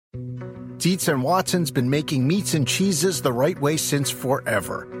Dietz and Watson's been making meats and cheeses the right way since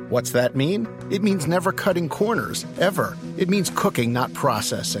forever. What's that mean? It means never cutting corners, ever. It means cooking, not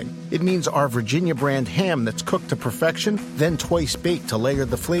processing. It means our Virginia brand ham that's cooked to perfection, then twice baked to layer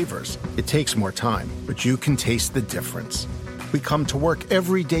the flavors. It takes more time, but you can taste the difference. We come to work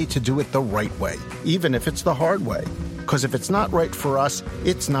every day to do it the right way, even if it's the hard way. Because if it's not right for us,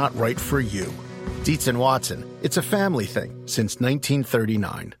 it's not right for you. Dietz and Watson, it's a family thing since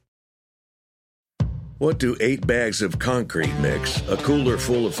 1939. What do 8 bags of concrete mix, a cooler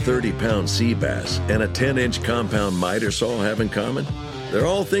full of 30-pound sea bass, and a 10-inch compound miter saw have in common? They're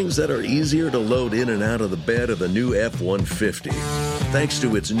all things that are easier to load in and out of the bed of the new F-150. Thanks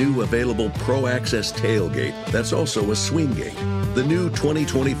to its new available Pro Access tailgate that's also a swing gate. The new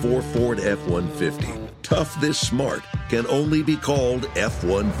 2024 Ford F-150. Tough this smart can only be called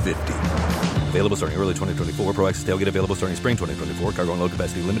F-150. Available starting early 2024. Pro Access tailgate available starting spring 2024. Cargo and load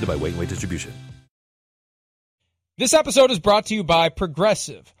capacity limited by weight and weight distribution. This episode is brought to you by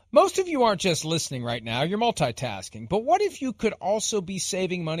Progressive. Most of you aren't just listening right now, you're multitasking. But what if you could also be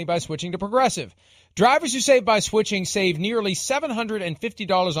saving money by switching to Progressive? Drivers who save by switching save nearly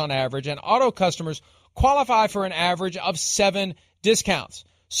 $750 on average, and auto customers qualify for an average of 7 discounts.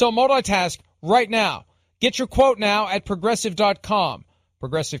 So multitask right now. Get your quote now at Progressive.com.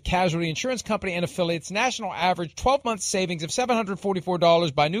 Progressive Casualty Insurance Company and affiliates national average 12-month savings of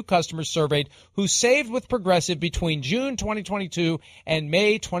 $744 by new customers surveyed who saved with Progressive between June 2022 and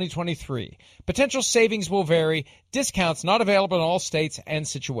May 2023. Potential savings will vary. Discounts not available in all states and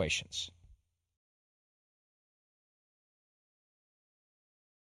situations.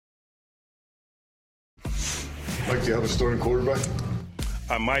 Like to have a starting quarterback?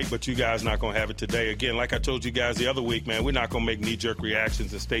 I might, but you guys not going to have it today. Again, like I told you guys the other week, man, we're not going to make knee-jerk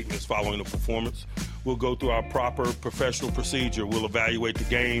reactions and statements following the performance. We'll go through our proper professional procedure. We'll evaluate the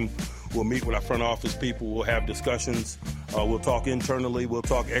game. We'll meet with our front office people. We'll have discussions. We'll talk internally. We'll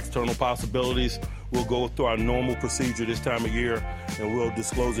talk external possibilities. We'll go through our normal procedure this time of year, and we'll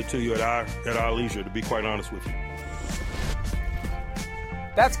disclose it to you at our leisure, to be quite honest with you.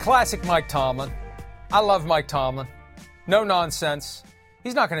 That's classic Mike Tomlin. I love Mike Tomlin. No nonsense.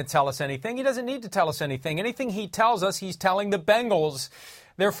 He's not going to tell us anything. He doesn't need to tell us anything. Anything he tells us, he's telling the Bengals,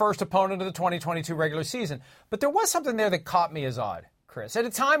 their first opponent of the 2022 regular season. But there was something there that caught me as odd, Chris. At a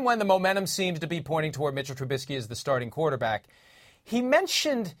time when the momentum seems to be pointing toward Mitchell Trubisky as the starting quarterback, he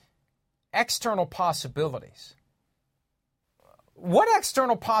mentioned external possibilities. What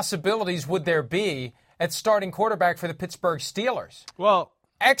external possibilities would there be at starting quarterback for the Pittsburgh Steelers? Well,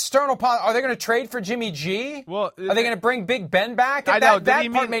 are they going to trade for Jimmy G? Well, are they going to bring Big Ben back? I know.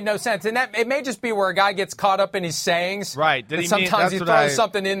 That part made no sense. And it may just be where a guy gets caught up in his sayings. Right. Sometimes he throws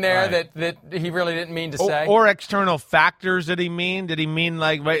something in there that he really didn't mean to say. Or external factors did he mean? Did he mean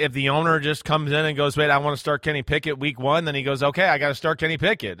like if the owner just comes in and goes, wait, I want to start Kenny Pickett week 1, then he goes, okay, I got to start Kenny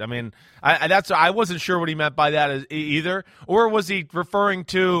Pickett. I mean, I wasn't sure what he meant by that either. Or was he referring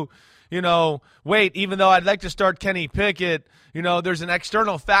to, wait, even though I'd like to start Kenny Pickett, there's an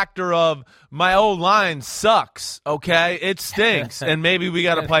external factor of my O-line sucks, okay? It stinks, and maybe we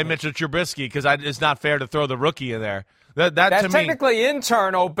got to play Mitchell Trubisky because it's not fair to throw the rookie in there. That's to technically me,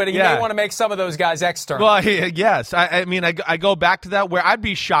 internal, but he may want to make some of those guys external. Well, yes. I mean, I go back to that where I'd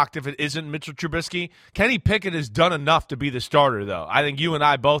be shocked if it isn't Mitchell Trubisky. Kenny Pickett has done enough to be the starter, though. I think you and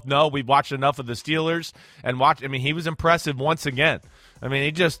I both know we've watched enough of the Steelers he was impressive once again. I mean,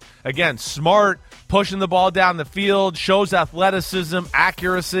 he just, again, smart, pushing the ball down the field, shows athleticism,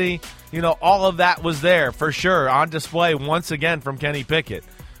 accuracy. All of that was there for sure on display once again from Kenny Pickett.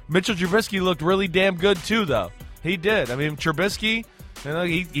 Mitchell Trubisky looked really damn good too, though. He did. I mean, Trubisky,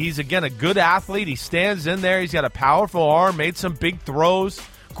 he's, again, a good athlete. He stands in there. He's got a powerful arm, made some big throws.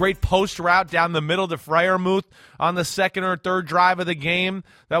 Great post route down the middle to Freiermuth on the second or third drive of the game.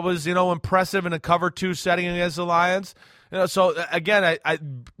 That was, impressive in a cover 2 setting against the Lions. So again,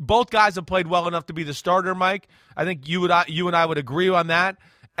 both guys have played well enough to be the starter, Mike. I think you and I would agree on that.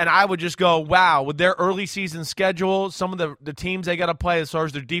 And I would just go, wow, with their early season schedule, some of the teams they got to play as far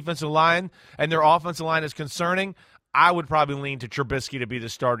as their defensive line and their offensive line is concerning, I would probably lean to Trubisky to be the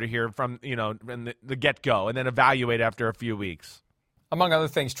starter here from in the get-go and then evaluate after a few weeks. Among other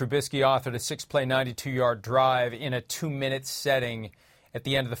things, Trubisky authored a 6-play, 92-yard drive in a 2-minute setting at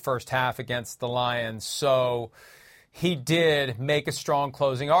the end of the first half against the Lions. So he did make a strong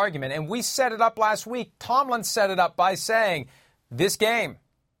closing argument. And we set it up last week. Tomlin set it up by saying this game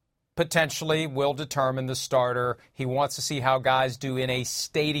potentially will determine the starter. He wants to see how guys do in a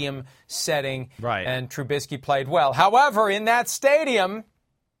stadium setting. Right. And Trubisky played well. However, in that stadium,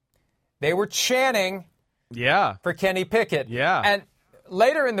 they were chanting for Kenny Pickett. Yeah. And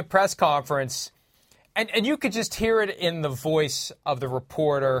later in the press conference, and you could just hear it in the voice of the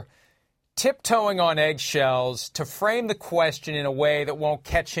reporter, tiptoeing on eggshells to frame the question in a way that won't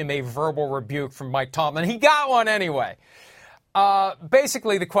catch him a verbal rebuke from Mike Tomlin. He got one anyway.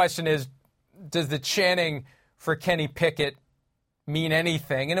 Basically, the question is, does the chanting for Kenny Pickett mean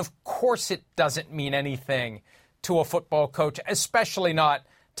anything? And of course it doesn't mean anything to a football coach, especially not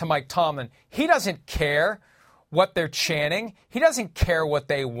to Mike Tomlin. He doesn't care what they're chanting. He doesn't care what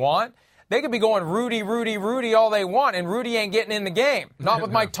they want. They could be going Rudy, Rudy, Rudy all they want, and Rudy ain't getting in the game. Not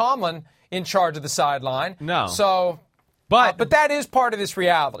with Mike Tomlin in charge of the sideline. No. So, but that is part of this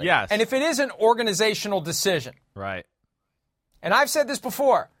reality. Yes. And if it is an organizational decision. Right. And I've said this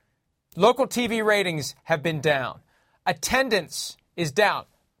before, local TV ratings have been down. Attendance is down.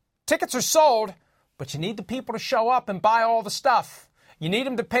 Tickets are sold, but you need the people to show up and buy all the stuff. You need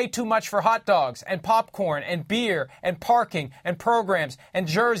them to pay too much for hot dogs and popcorn and beer and parking and programs and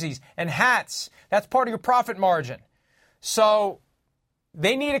jerseys and hats. That's part of your profit margin. So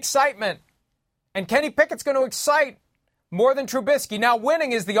they need excitement. And Kenny Pickett's going to excite more than Trubisky. Now,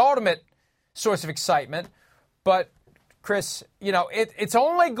 winning is the ultimate source of excitement. But, Chris, it's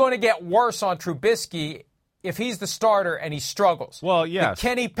only going to get worse on Trubisky if he's the starter and he struggles. Well, yes. The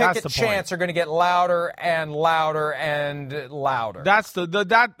Kenny Pickett chants are going to get louder and louder and louder. That's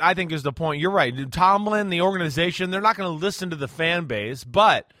that I think is the point. You're right. Tomlin, the organization, they're not going to listen to the fan base.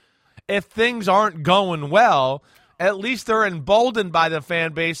 But if things aren't going well, at least they're emboldened by the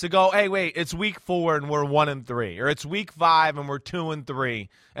fan base to go, hey, wait, it's week 4 and we're 1-3, or it's week 5 and we're 2-3,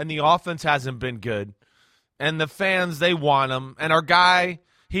 and the offense hasn't been good, and the fans, they want him, and our guy,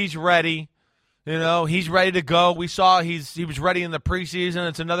 he's ready. He's ready to go. We saw he was ready in the preseason.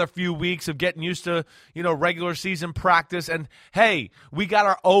 It's another few weeks of getting used to, regular season practice. And, hey, we got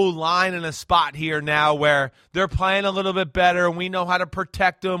our O-line in a spot here now where they're playing a little bit better, and we know how to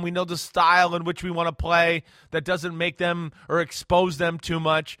protect them. We know the style in which we want to play that doesn't make them or expose them too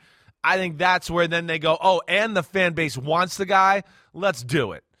much. I think that's where then they go, oh, and the fan base wants the guy. Let's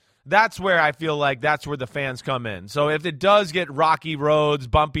do it. That's where I feel like that's where the fans come in. So if it does get rocky roads,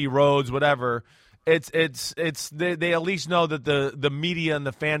 bumpy roads, whatever, they at least know that the media and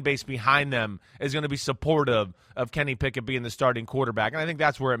the fan base behind them is going to be supportive of Kenny Pickett being the starting quarterback. And I think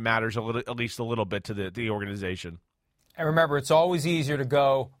that's where it matters at least a little bit to the organization. And remember, it's always easier to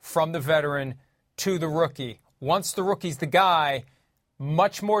go from the veteran to the rookie. Once the rookie's the guy,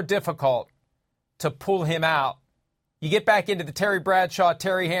 much more difficult to pull him out. You get back into the Terry Bradshaw,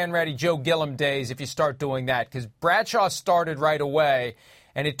 Terry Hanratty, Joe Gilliam days if you start doing that, because Bradshaw started right away,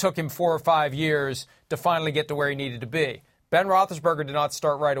 and it took him 4 or 5 years to finally get to where he needed to be. Ben Roethlisberger did not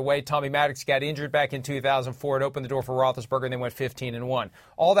start right away. Tommy Maddox got injured back in 2004. It opened the door for Roethlisberger, and they went 15-1.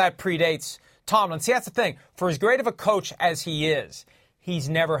 All that predates Tomlin. See, that's the thing. For as great of a coach as he is, he's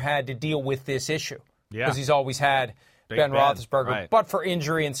never had to deal with this issue because he's always had Ben Roethlisberger. Right. But for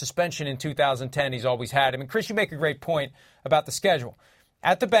injury and suspension in 2010, he's always had him. And, Chris, you make a great point about the schedule.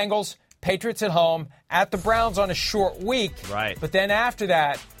 At the Bengals, Patriots at home, at the Browns on a short week. Right. But then after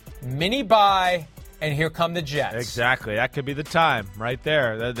that, mini bye, and here come the Jets. Exactly. That could be the time right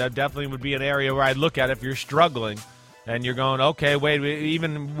there. That definitely would be an area where I'd look at if you're struggling and you're going, okay, wait, we're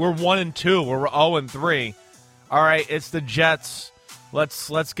 1-2, we're 0-3. All right, it's the Jets.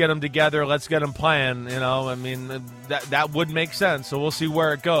 Let's get them together. Let's get them playing. That would make sense. So we'll see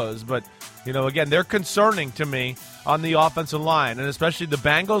where it goes. But, again, they're concerning to me on the offensive line. And especially the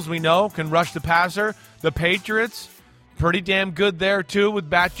Bengals, we know, can rush the passer. The Patriots, pretty damn good there, too, with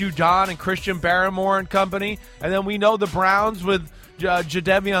Matthew Judon and Christian Barmore and company. And then we know the Browns with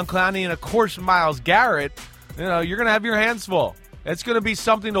Jadeveon Clowney and, of course, Myles Garrett. You're going to have your hands full. It's going to be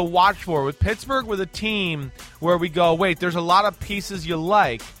something to watch for. With Pittsburgh, with a team where we go, wait, there's a lot of pieces you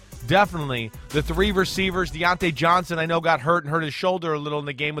like. Definitely. The 3 receivers, Deontay Johnson, I know got hurt and hurt his shoulder a little in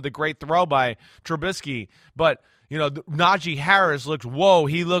the game with a great throw by Trubisky. But, Najee Harris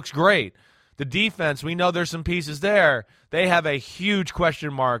he looks great. The defense, we know there's some pieces there. They have a huge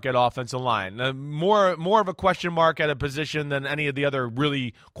question mark at offensive line. More of a question mark at a position than any of the other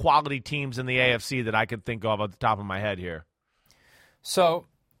really quality teams in the AFC that I can think of at the top of my head here. So,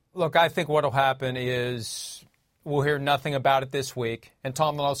 look, I think what will happen is we'll hear nothing about it this week. And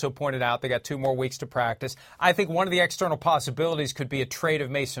Tomlin also pointed out they got 2 more weeks to practice. I think one of the external possibilities could be a trade of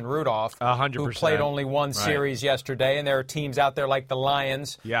Mason Rudolph, 100%. who played only one series yesterday. And there are teams out there like the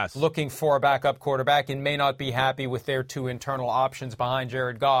Lions looking for a backup quarterback and may not be happy with their 2 internal options behind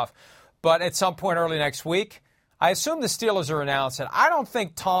Jared Goff. But at some point early next week, I assume the Steelers are announced. And I don't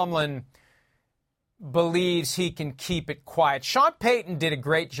think Tomlin believes he can keep it quiet. Sean Payton did a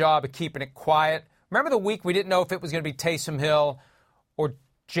great job of keeping it quiet. Remember the week we didn't know if it was going to be Taysom Hill or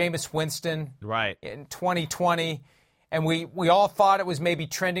Jameis Winston right in 2020. And we all thought it was maybe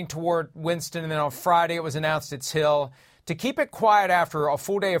trending toward Winston, and then on Friday it was announced it's Hill. To keep it quiet after a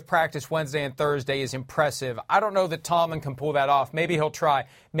full day of practice Wednesday and Thursday is impressive. I don't know that Tomlin can pull that off. Maybe he'll try.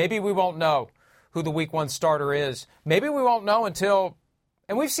 Maybe we won't know who the Week 1 starter is. Maybe we won't know until,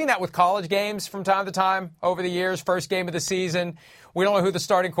 and we've seen that with college games from time to time over the years, first game of the season. We don't know who the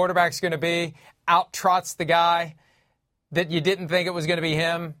starting quarterback's going to be. Out trots the guy that you didn't think it was going to be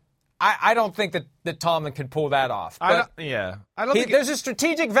him. I don't think that Tomlin can pull that off. I don't think there's a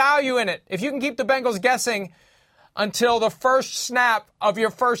strategic value in it. If you can keep the Bengals guessing until the first snap of your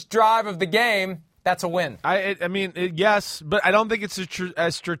first drive of the game, that's a win. Yes, but I don't think it's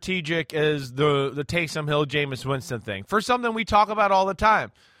as strategic as the Taysom Hill, Jameis Winston thing. For something we talk about all the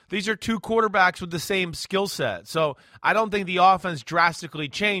time. These are two quarterbacks with the same skill set. So I don't think the offense drastically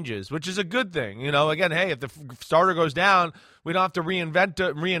changes, which is a good thing. Again, hey, if the starter goes down, we don't have to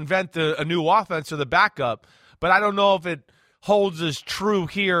reinvent a new offense or the backup. But I don't know if it holds as true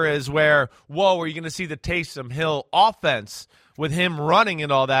here as where, are you going to see the Taysom Hill offense with him running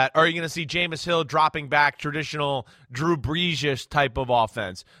and all that? Or are you going to see Jameis Hill dropping back traditional Drew Brees-ish type of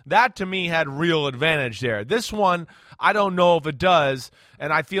offense? That, to me, had real advantage there. This one, I don't know if it does,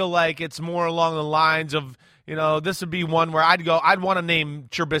 and I feel like it's more along the lines of, this would be one where I'd want to name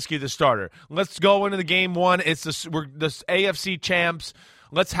Trubisky the starter. Let's go into the game one. We're the AFC champs.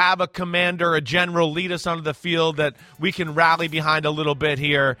 Let's have a commander, a general lead us onto the field that we can rally behind a little bit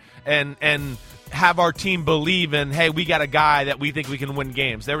here and have our team believe in, hey, we got a guy that we think we can win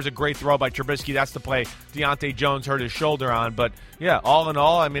games. There was a great throw by Trubisky. That's the play Deontay Jones hurt his shoulder on. But, yeah, all in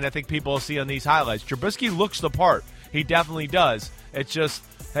all, I think people see on these highlights, Trubisky looks the part. He definitely does. It's just,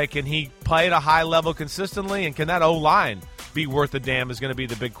 hey, can he play at a high level consistently, and can that O-line be worth a damn is going to be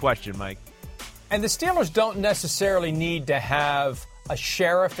the big question, Mike. And the Steelers don't necessarily need to have a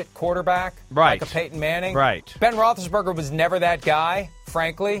sheriff at quarterback, right, like a Peyton Manning. Right. Ben Roethlisberger was never that guy,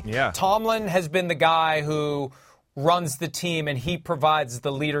 frankly. Yeah. Tomlin has been the guy who runs the team, and he provides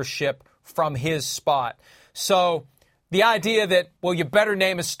the leadership from his spot. So the idea that, you better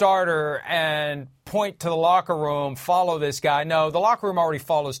name a starter and point to the locker room, follow this guy. No, the locker room already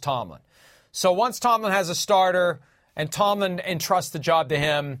follows Tomlin. So once Tomlin has a starter and Tomlin entrusts the job to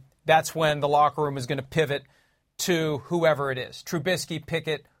him, that's when the locker room is going to pivot to whoever it is. Trubisky,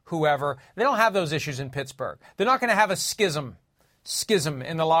 Pickett, whoever. They don't have those issues in Pittsburgh. They're not going to have a schism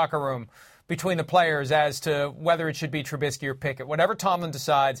in the locker room between the players as to whether it should be Trubisky or Pickett. Whatever Tomlin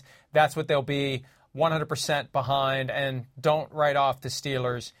decides, that's what they'll be 100% behind, and don't write off the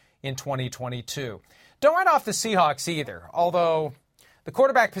Steelers in 2022. Don't write off the Seahawks either, although the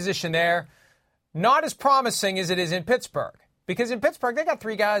quarterback position there, not as promising as it is in Pittsburgh. Because in Pittsburgh, they got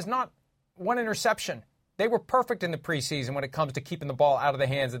 3 guys, not one interception. They were perfect in the preseason when it comes to keeping the ball out of the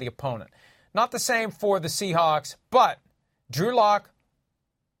hands of the opponent. Not the same for the Seahawks, but Drew Lock,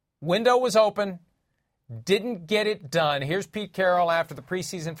 window was open, didn't get it done. Here's Pete Carroll after the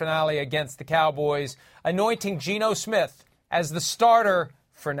preseason finale against the Cowboys, anointing Geno Smith as the starter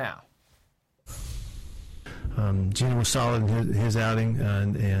for now. Geno was solid in his outing,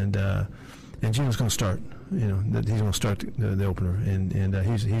 and Geno's going to start. He's going to start the opener, and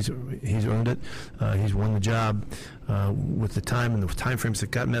he's earned it. He's won the job with the time and the time frames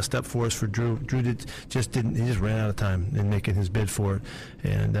that got messed up for us for Drew. He just ran out of time in making his bid for it,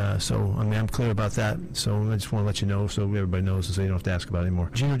 and so I'm clear about that. So I just want to let you know, so everybody knows, so you don't have to ask about it anymore.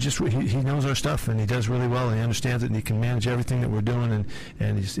 Geno he knows our stuff, and he does really well, and he understands it, and he can manage everything that we're doing,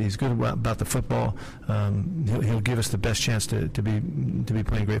 and he's good about the football. He'll give us the best chance to be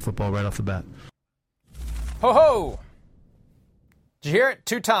playing great football right off the bat. Ho ho! Did you hear it?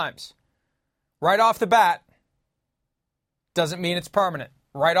 2 times. Right off the bat. Doesn't mean it's permanent.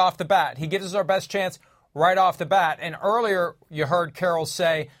 Right off the bat. He gives us our best chance right off the bat. And earlier you heard Carroll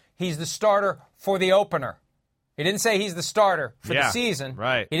say he's the starter for the opener. He didn't say he's the starter for the season.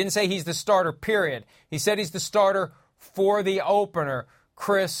 Right. He didn't say he's the starter, period. He said he's the starter for the opener.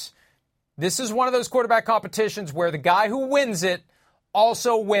 Chris, this is one of those quarterback competitions where the guy who wins it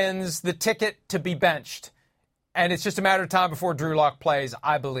also wins the ticket to be benched. And it's just a matter of time before Drew Lock plays,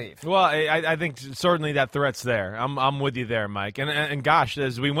 I believe. Well, I think certainly that threat's there. I'm with you there, Mike. And gosh,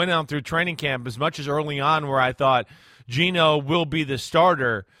 as we went on through training camp, as much as early on where I thought Geno will be the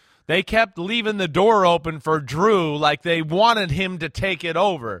starter, they kept leaving the door open for Drew like they wanted him to take it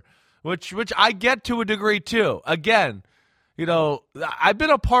over, which I get to a degree too. Again, I've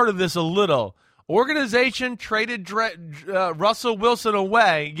been a part of this a little. Organization traded Russell Wilson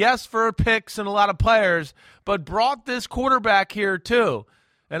away, yes, for picks and a lot of players, but brought this quarterback here too.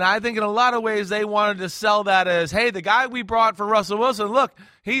 And I think in a lot of ways they wanted to sell that as, hey, the guy we brought for Russell Wilson, look,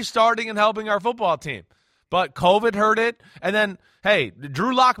 he's starting and helping our football team. But COVID hurt it. And then, hey,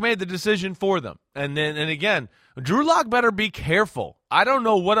 Drew Lock made the decision for them. And again, Drew Lock better be careful. I don't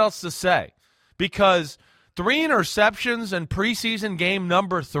know what else to say. Because 3 interceptions in preseason game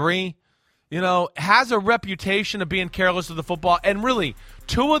number 3, has a reputation of being careless with the football. And really,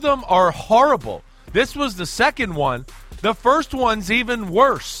 2 of them are horrible. This was the second one. The first one's even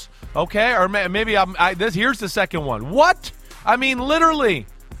worse, okay? Or maybe here's the second one. What? I mean, literally.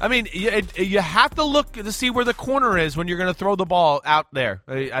 I mean, you have to look to see where the corner is when you're going to throw the ball out there.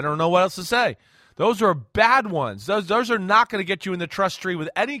 I don't know what else to say. Those are bad ones. Those are not going to get you in the trust tree with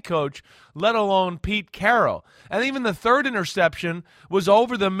any coach, let alone Pete Carroll. And even the third interception was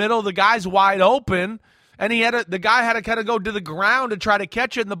over the middle. The guy's wide open. And the guy had to kind of go to the ground to try to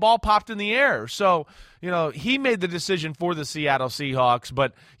catch it, and the ball popped in the air. So, he made the decision for the Seattle Seahawks.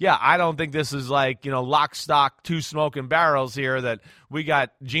 But, yeah, I don't think this is like, lock, stock, 2 smoking barrels here that we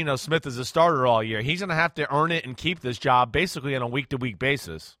got Geno Smith as a starter all year. He's going to have to earn it and keep this job basically on a week-to-week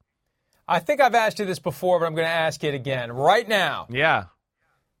basis. I think I've asked you this before, but I'm going to ask it again. Right now. Yeah.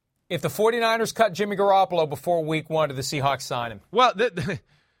 If the 49ers cut Jimmy Garoppolo before week 1, do the Seahawks sign him? Well,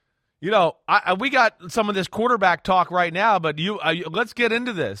 we got some of this quarterback talk right now, but let's get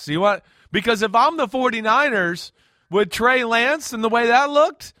into this. Because if I'm the 49ers with Trey Lance and the way that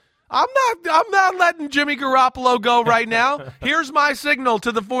looked, I'm not letting Jimmy Garoppolo go right now. Here's my signal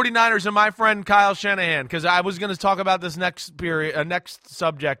to the 49ers and my friend Kyle Shanahan, because I was going to talk about this next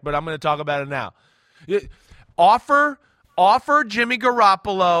subject, but I'm going to talk about it now. Offer Jimmy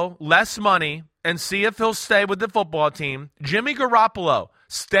Garoppolo less money and see if he'll stay with the football team. Jimmy Garoppolo,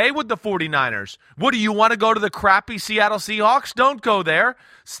 stay with the 49ers. What, do you want to go to the crappy Seattle Seahawks? Don't go there.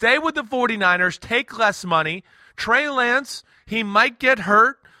 Stay with the 49ers. Take less money. Trey Lance, he might get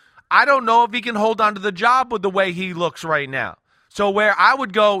hurt. I don't know if he can hold on to the job with the way he looks right now. So where I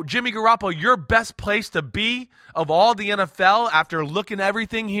would go, Jimmy Garoppolo, your best place to be of all the NFL after looking at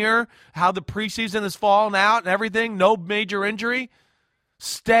everything here, how the preseason has fallen out and everything, no major injury,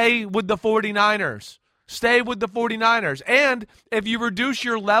 stay with the 49ers. Stay with the 49ers. And if you reduce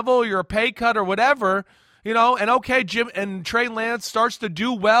your level, your pay cut or whatever, and okay, Jim and Trey Lance starts to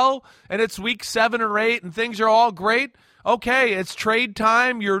do well, and it's week 7 or 8, and things are all great. Okay, it's trade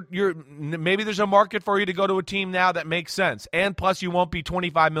time. You're maybe there's a market for you to go to a team now that makes sense, and plus you won't be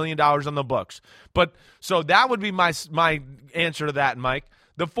 $25 million on the books. But so that would be my answer to that, Mike.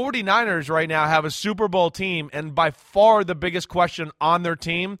 The 49ers right now have a Super Bowl team, and by far the biggest question on their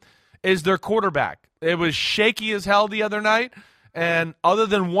team is their quarterback. It was shaky as hell the other night, and other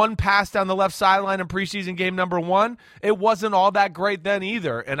than one pass down the left sideline in preseason game number 1, it wasn't all that great then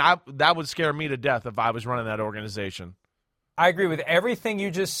either, and that would scare me to death if I was running that organization. I agree with everything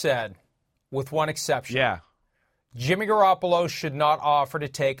you just said, with one exception. Yeah. Jimmy Garoppolo should not offer to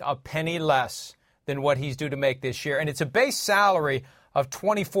take a penny less than what he's due to make this year, and it's a base salary of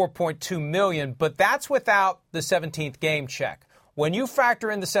 $24.2 million, but that's without the 17th game check. When you factor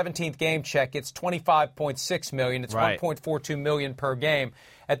in the 17th game check, it's $25.6 million. It's right. $1.42 million per game.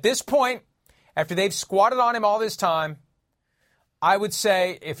 At this point, after they've squatted on him all this time, I would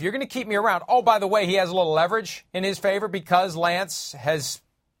say if you're going to keep me around, oh, by the way, he has a little leverage in his favor because Lance has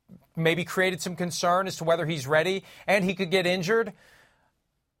maybe created some concern as to whether he's ready and he could get injured.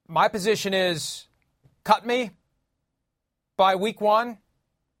 My position is cut me by week 1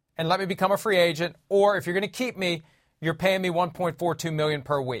 and let me become a free agent, or if you're going to keep me, you're paying me $1.42 million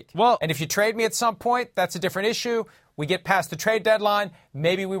per week. Well, and if you trade me at some point, that's a different issue. We get past the trade deadline.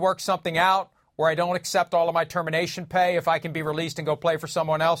 Maybe we work something out where I don't accept all of my termination pay if I can be released and go play for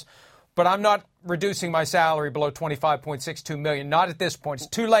someone else. But I'm not reducing my salary below $25.62 million. Not at this point. It's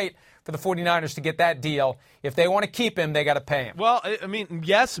too late for the 49ers to get that deal. If they want to keep him, they got to pay him. Well, I mean,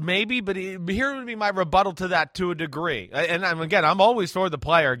 yes, maybe, but here would be my rebuttal to that to a degree. And again, I'm always for the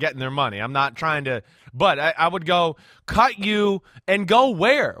player getting their money. I'm not trying to, but I would go cut you and go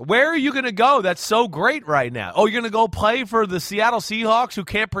where? Where are you going to go that's so great right now? Oh, you're going to go play for the Seattle Seahawks who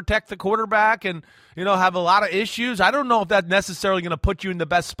can't protect the quarterback and, have a lot of issues? I don't know if that's necessarily going to put you in the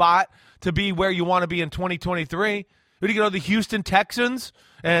best spot to be where you want to be in 2023. Would you go to the Houston Texans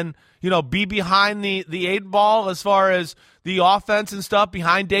and, be behind the 8 ball as far as the offense and stuff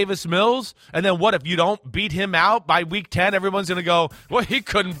behind Davis Mills? And then what if you don't beat him out by week 10? Everyone's going to go, well, he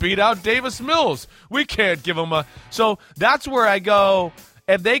couldn't beat out Davis Mills. We can't give him a – so that's where I go,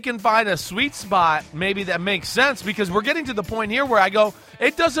 if they can find a sweet spot, maybe that makes sense, because we're getting to the point here where I go,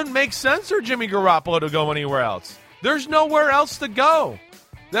 it doesn't make sense for Jimmy Garoppolo to go anywhere else. There's nowhere else to go.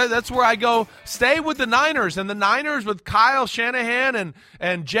 That's where I go, stay with the Niners. And the Niners with Kyle Shanahan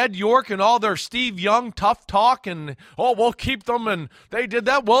and Jed York and all their Steve Young tough talk and, we'll keep them and they did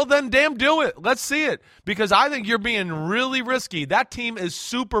that. Well, then damn do it. Let's see it. Because I think you're being really risky. That team is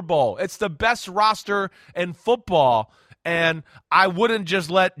Super Bowl. It's the best roster in football. And I wouldn't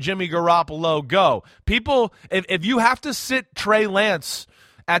just let Jimmy Garoppolo go. People, if you have to sit Trey Lance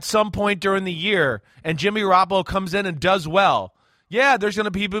at some point during the year and Jimmy Garoppolo comes in and does well, yeah, there's going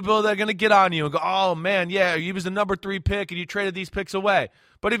to be people that are going to get on you and go, oh, man, yeah, he was the number 3 pick and you traded these picks away.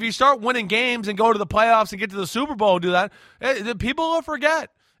 But if you start winning games and go to the playoffs and get to the Super Bowl and do that, people will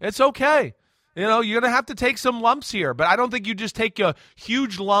forget. It's okay. You're going to have to take some lumps here. But I don't think you just take a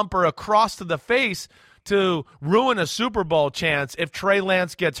huge lump or a cross to the face to ruin a Super Bowl chance if Trey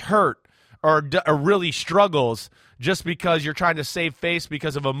Lance gets hurt or really struggles just because you're trying to save face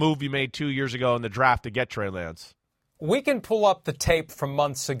because of a move you made 2 years ago in the draft to get Trey Lance. We can pull up the tape from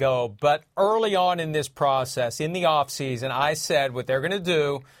months ago, but early on in this process, in the offseason, I said what they're going to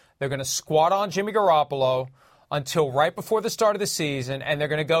do, they're going to squat on Jimmy Garoppolo until right before the start of the season, and they're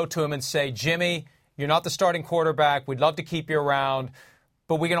going to go to him and say, Jimmy, you're not the starting quarterback. We'd love to keep you around,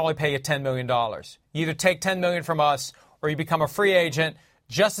 but we can only pay you $10 million. You either take $10 million from us or you become a free agent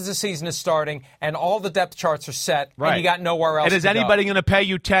just as the season is starting and all the depth charts are set, and you got nowhere else to go. And is anybody going to pay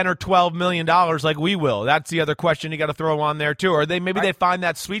you $10 or $12 million like we will? That's the other question you got to throw on there, too. Or they find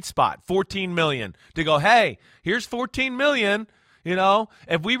that sweet spot, $14 million, to go, hey, here's $14 million.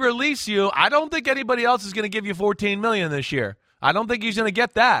 If we release you, I don't think anybody else is going to give you $14 million this year. I don't think he's going to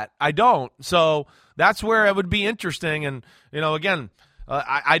get that. I don't. So that's where it would be interesting. And, again,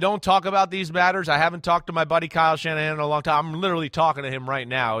 I don't talk about these matters. I haven't talked to my buddy Kyle Shanahan in a long time. I'm literally talking to him right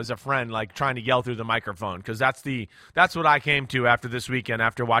now as a friend, like trying to yell through the microphone, because that's what I came to after this weekend,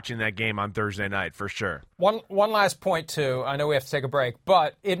 after watching that game on Thursday night, for sure. One last point, too. I know we have to take a break,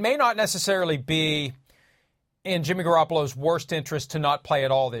 but it may not necessarily be in Jimmy Garoppolo's worst interest to not play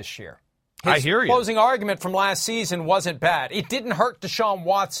at all this year. I hear you. His closing argument from last season wasn't bad. It didn't hurt Deshaun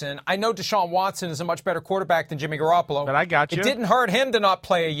Watson. I know Deshaun Watson is a much better quarterback than Jimmy Garoppolo. But I got you. It didn't hurt him to not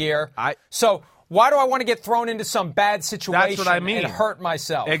play a year. So why do I want to get thrown into some bad situation That's what I mean. and hurt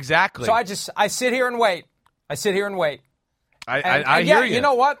myself? Exactly. So I sit here and wait. I hear you. You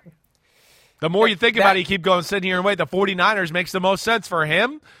know what? The more you think about it, you keep going, sitting here and wait. The 49ers makes the most sense for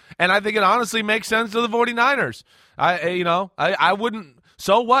him, and I think it honestly makes sense to the 49ers. I wouldn't.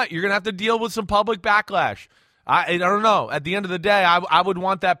 So what? You're going to have to deal with some public backlash. I don't know. At the end of the day, I would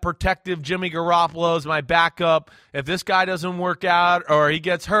want that protective Jimmy Garoppolo as my backup. If this guy doesn't work out or he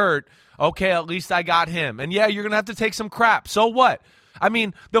gets hurt, okay, at least I got him. And, yeah, you're going to have to take some crap. So what? I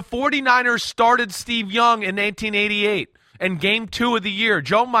mean, the 49ers started Steve Young in 1988. And game 2 of the year,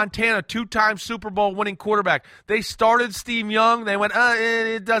 Joe Montana, 2-time Super Bowl winning quarterback. They started Steve Young. They went,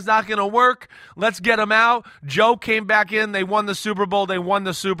 it does not going to work. Let's get him out. Joe came back in. They won the Super Bowl.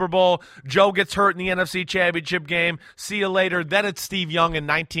 Joe gets hurt in the NFC Championship game. See you later. Then it's Steve Young in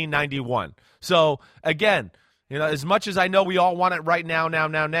 1991. So, again, as much as I know we all want it right now,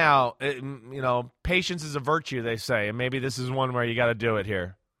 patience is a virtue, they say. And maybe this is one where you got to do it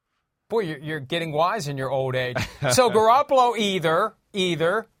here. Boy, you're getting wise in your old age. So Garoppolo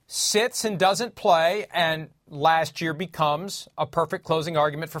either sits and doesn't play and last year becomes a perfect closing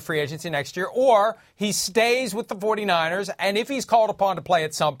argument for free agency next year, or he stays with the 49ers, and if he's called upon to play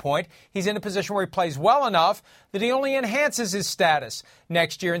at some point, he's in a position where he plays well enough that he only enhances his status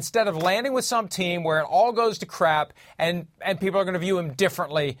next year instead of landing with some team where it all goes to crap and people are going to view him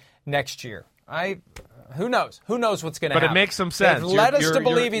differently next year. Who knows? Who knows what's going to happen? But it makes some sense. They've led us to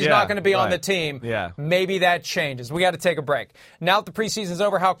believe he's not going to be on the team. Yeah. Maybe that changes. We got to take a break. Now that the preseason's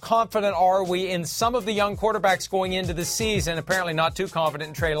over, how confident are we in some of the young quarterbacks going into the season? Apparently not too confident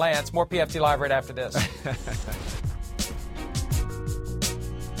in Trey Lance. More PFT Live right after this.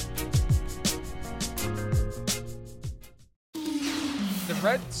 The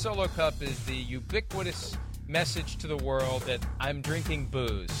Red Solo Cup is the ubiquitous message to the world that I'm drinking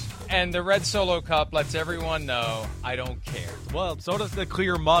booze. And the Red Solo Cup lets everyone know I don't care. Well, so does the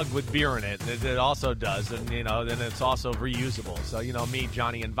clear mug with beer in it. It also does. And, then it's also reusable. So, me,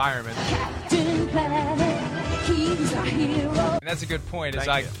 Johnny Environment. Captain Planet, he's our hero. And that's a good point as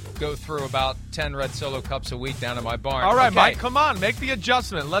I go through about 10 Red Solo Cups a week down in my barn. All right, okay. Mike, come on. Make the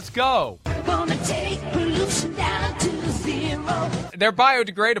adjustment. Let's go. Gonna take pollution down to zero. They're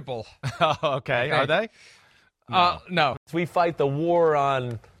biodegradable. Okay. Are they? No. We fight the war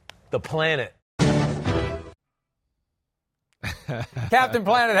on the planet. Captain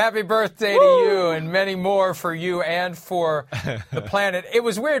Planet, happy birthday to you and many more for you and for the planet. It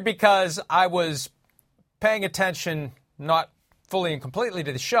was weird because I was paying attention not fully and completely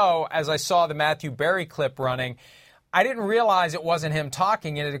to the show as I saw the Matthew Berry clip running. I didn't realize it wasn't him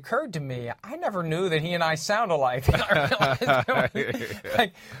talking, and it occurred to me, I never knew that he and I sound alike.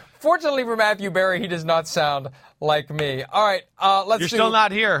 Fortunately for Matthew Berry, he does not sound like me. All right, You're still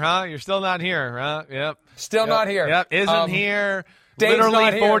not here, huh? You're still not here, huh? Yep. Still not here. Yep, isn't here. Dave's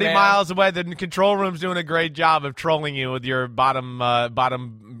literally not 40 here, miles away. The control room's doing a great job of trolling you with your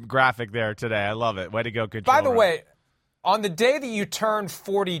bottom graphic there today. I love it. Way to go, control room. By the room. way, on the day that you turned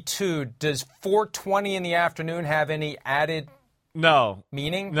 42, does 4:20 in the afternoon have any added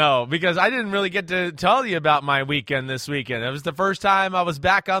meaning? No, because I didn't really get to tell you about my weekend this weekend. It was the first time I was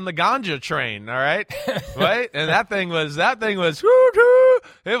back on the ganja train, all right? Right? And that thing was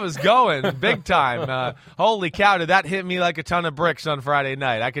it was going big time. Holy cow, did that hit me like a ton of bricks on Friday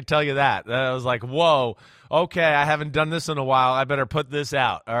night. I could tell you that. I was like, whoa. Okay, I haven't done this in a while. I better put this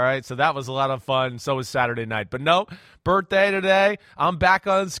out, all right? So that was a lot of fun. So was Saturday night. But no, birthday today. I'm back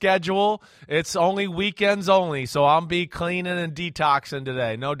on schedule. It's only weekends only, so I'll be cleaning and detoxing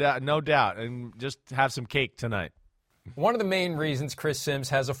today. No doubt, and just have some cake tonight. One of the main reasons Chris Sims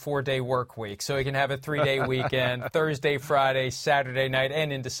has a 4-day work week, so he can have a 3-day weekend, Thursday, Friday, Saturday night,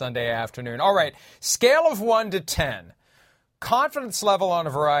 and into Sunday afternoon. All right, scale of 1 to 10. Confidence level on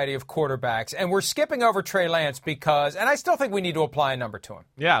a variety of quarterbacks, and we're skipping over Trey Lance because, and I still think we need to apply a number to him.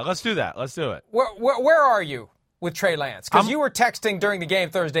 Yeah, let's do that. Let's do it. Where are you with Trey Lance? Because you were texting during the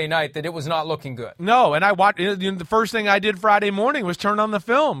game Thursday night that it was not looking good. No, and I watched. The first thing I did Friday morning was turn on the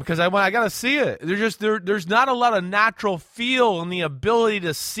film because I got to see it. There's not a lot of natural feel and the ability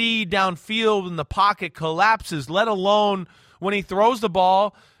to see downfield when the pocket collapses, let alone when he throws the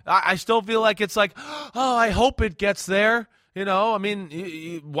ball. I still feel like it's like, oh, I hope it gets there. You know, I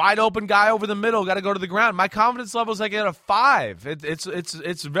mean, wide open guy over the middle, got to go to the ground. My confidence level is like at a 5.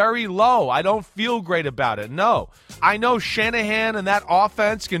 It's very low. I don't feel great about it. No, I know Shanahan and that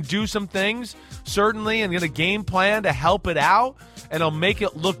offense can do some things, certainly, and get a game plan to help it out, and it'll make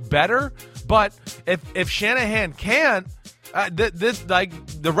it look better. But if Shanahan can't,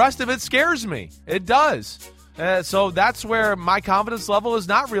 the rest of it scares me. It does. So that's where my confidence level is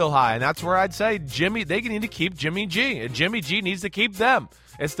not real high, and that's where I'd say they need to keep Jimmy G, and Jimmy G needs to keep them.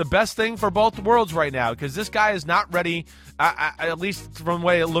 It's the best thing for both worlds right now because this guy is not ready, at least from the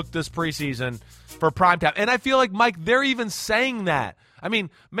way it looked this preseason, for primetime. And I feel like, Mike, they're even saying that. I mean,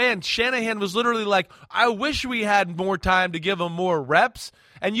 man, Shanahan was literally like, I wish we had more time to give him more reps.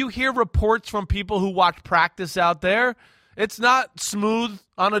 And you hear reports from people who watch practice out there. It's not smooth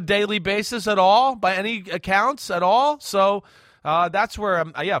on a daily basis at all, by any accounts at all. So that's where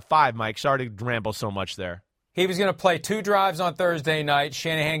I'm, 5, Mike. Sorry to ramble so much there. He was going to play 2 drives on Thursday night.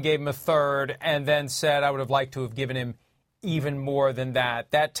 Shanahan gave him a third and then said, I would have liked to have given him even more than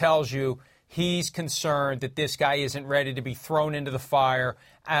that. That tells you he's concerned that this guy isn't ready to be thrown into the fire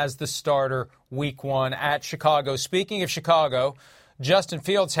as the starter week 1 at Chicago. Speaking of Chicago, Justin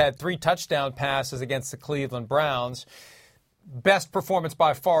Fields had 3 touchdown passes against the Cleveland Browns. Best performance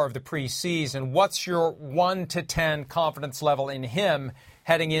by far of the preseason. What's your 1 to 10 confidence level in him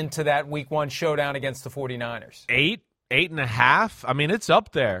heading into that week 1 showdown against the 49ers? 8.5. I mean, it's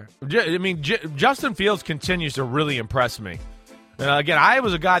up there. I mean, Justin Fields continues to really impress me. Again, I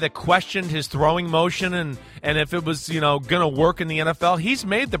was a guy that questioned his throwing motion and if it was, going to work in the NFL. He's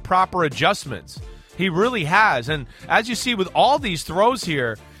made the proper adjustments. He really has. And as you see with all these throws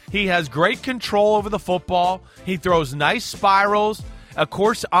here, he has great control over the football. He throws nice spirals. Of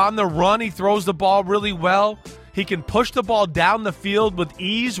course, on the run, he throws the ball really well. He can push the ball down the field with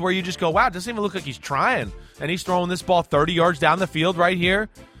ease where you just go, wow, it doesn't even look like he's trying. And he's throwing this ball 30 yards down the field right here.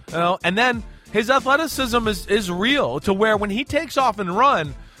 And then his athleticism is real to where when he takes off and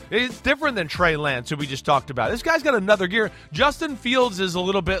run, it's different than Trey Lance, who we just talked about. This guy's got another gear. Justin Fields is a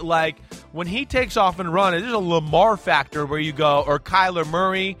little bit like when he takes off and run, there's a Lamar factor where you go, or Kyler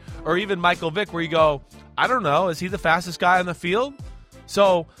Murray, or even Michael Vick, where you go, I don't know, is he the fastest guy on the field?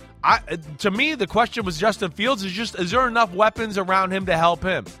 So, to me, the question was Justin Fields is there enough weapons around him to help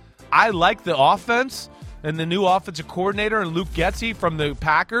him? I like the offense and the new offensive coordinator and Luke Getsy from the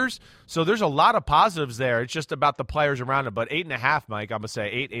Packers. So there's a lot of positives there. It's just about the players around him. But 8.5, Mike, I'm going to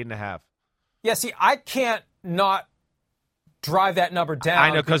say 8.5. Yeah, see, I can't not drive that number down I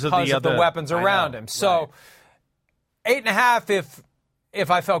know, because of the weapons around him. So 8.5 if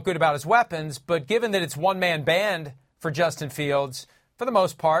I felt good about his weapons. But given that it's one-man band for Justin Fields, for the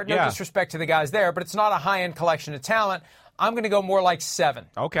most part, no disrespect to the guys there, but it's not a high-end collection of talent, I'm going to go more like 7.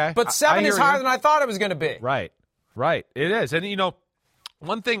 Okay. But 7 is higher than I thought it was going to be. Right. It is. And,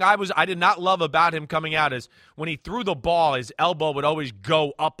 one thing I did not love about him coming out is when he threw the ball, his elbow would always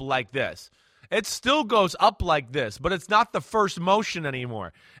go up like this. it still goes up like this, but it's not the first motion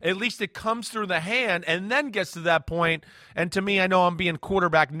anymore. At least it comes through the hand and then gets to that point. And to me, I know I'm being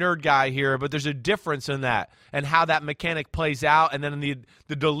quarterback nerd guy here, but there's a difference in that and how that mechanic plays out, and then in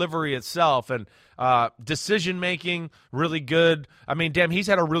the delivery itself. And decision-making, really good. I mean, damn, he's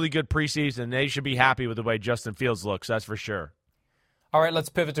had a really good preseason. They should be happy with the way Justin Fields looks, that's for sure. All right, let's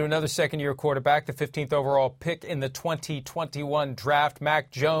pivot to another second-year quarterback, the 15th overall pick in the 2021 draft,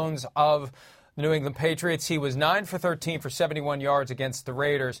 Mac Jones of the New England Patriots. He was 9 for 13 for 71 yards against the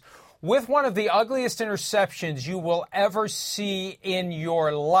Raiders, with one of the ugliest interceptions you will ever see in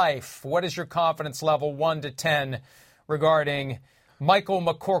your life. What is your confidence level, 1 to 10, regarding Michael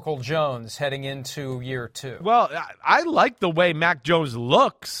McCorkle-Jones heading into year 2? Well, I like the way Mac Jones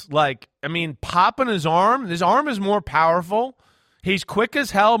looks. Like, I mean, popping his arm is more powerful. He's quick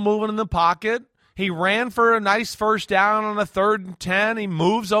as hell moving in the pocket. He ran for a nice first down on a 3rd and 10. He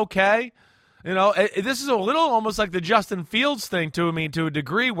moves okay. You know, this is a little almost like the Justin Fields thing to me to a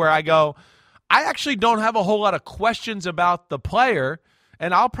degree, where I go, I actually don't have a whole lot of questions about the player,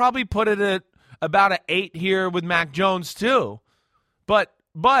 and I'll probably put it at about an 8 here with Mac Jones too. But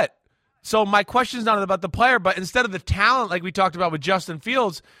so my question's not about the player, but instead of the talent like we talked about with Justin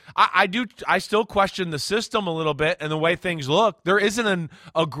Fields, I still question the system a little bit and the way things look. There isn't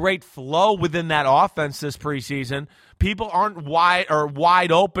a great flow within that offense this preseason. People aren't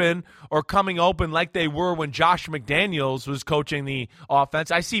wide open or coming open like they were when Josh McDaniels was coaching the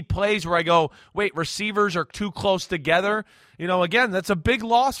offense. I see plays where I go, wait, receivers are too close together. You know, again, that's a big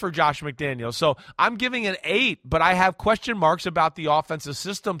loss for Josh McDaniels. So I'm giving an 8, but I have question marks about the offensive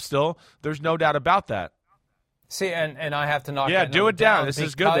system still. There's no doubt about that. See, and I have to knock that do it down. This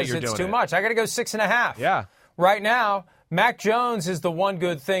is good that you're doing it. It's too much. I got to go 6.5. Yeah. Right now, Mac Jones is the one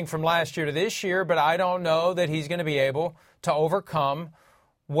good thing from last year to this year, but I don't know that he's going to be able to overcome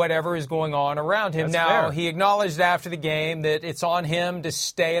whatever is going on around him. That's now, fair. He acknowledged after the game that it's on him to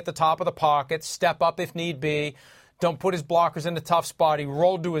stay at the top of the pocket, step up if need be. Don't put his blockers in a tough spot. He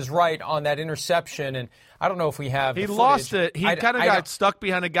rolled to his right on that interception, and I don't know if we have He the lost footage. it. He kind of got stuck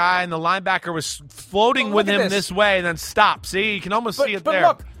behind a guy, and the linebacker was floating with him this way and then stopped. See, you can almost see it there.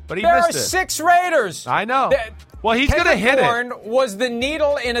 Look, but he there missed are it. 6 Raiders. I know. Well, he's going to hit it. Kendrick Bourne was the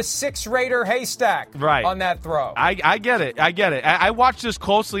needle in a 6 Raider haystack on that throw. I get it. I watched this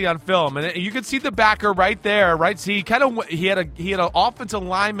closely on film, and you can see the backer right there, right? See, he had an offensive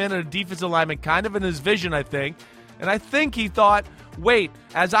lineman and a defensive lineman kind of in his vision, I think. And I think he thought, wait,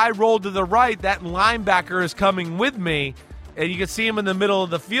 as I roll to the right, that linebacker is coming with me. And you can see him in the middle of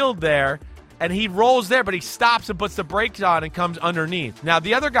the field there. And he rolls there, but he stops and puts the brakes on and comes underneath. Now,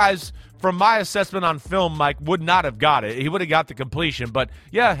 the other guys, from my assessment on film, Mike, would not have got it. He would have got the completion. But,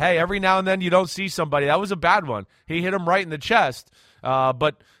 yeah, hey, every now and then you don't see somebody. That was a bad one. He hit him right in the chest.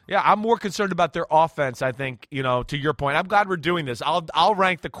 But, yeah, I'm more concerned about their offense, I think, you know, to your point. I'm glad we're doing this. I'll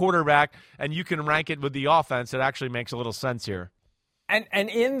rank the quarterback, and you can rank it with the offense. It actually makes a little sense here. And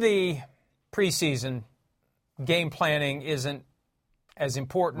in the preseason, game planning isn't as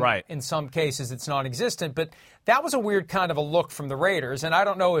important. Right. In some cases, it's non-existent. But that was a weird kind of a look from the Raiders, and I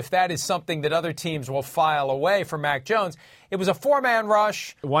don't know if that is something that other teams will file away for Mac Jones. It was a 4-man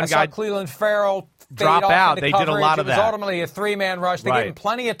rush. One I guy saw Cleveland Farrell drop off out. into They coverage. did a lot of that. It was ultimately a 3-man rush. They gave him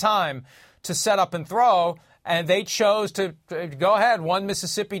plenty of time to set up and throw, and they chose to go ahead. 1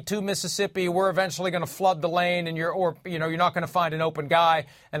 Mississippi, 2 Mississippi. We're eventually going to flood the lane, and you're not going to find an open guy,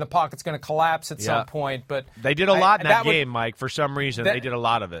 and the pocket's going to collapse at some point. But they did a lot in that game, Mike. For some reason, they did a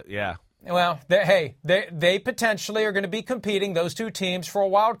lot of it. Yeah. Well, they potentially are going to be competing, those two teams, for a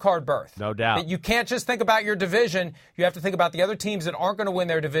wild card berth. No doubt. You can't just think about your division. You have to think about the other teams that aren't going to win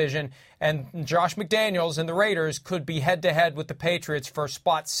their division. And Josh McDaniels and the Raiders could be head-to-head with the Patriots for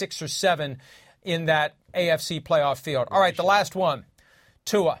spot 6 or 7 in that AFC playoff field. All right, the last one.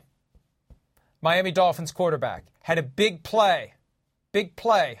 Tua, Miami Dolphins quarterback, had a big play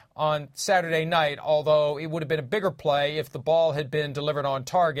on Saturday night, although it would have been a bigger play if the ball had been delivered on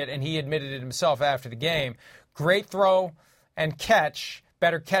target, and he admitted it himself after the game. Great throw and catch,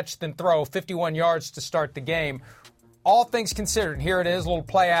 better catch than throw, 51 yards to start the game. All things considered, here it is, a little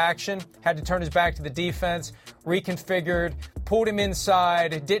play action. Had to turn his back to the defense, reconfigured, pulled him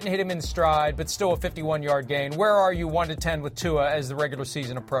inside, didn't hit him in stride, but still a 51-yard gain. Where are you 1 to 10 with Tua as the regular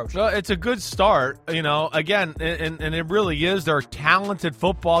season approaches? Well, it's a good start, again, and it really is. They're a talented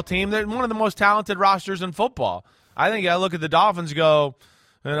football team. They're one of the most talented rosters in football. I think I look at the Dolphins, go,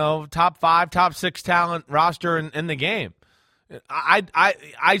 top 5, top 6 talent roster in the game.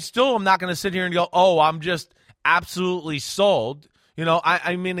 I still am not going to sit here and go, I'm just absolutely sold.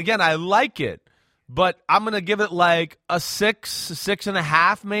 I mean, again, I like it, but I'm going to give it like a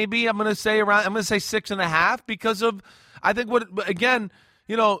 6.5 maybe. I'm going to say 6.5 because of, I think again,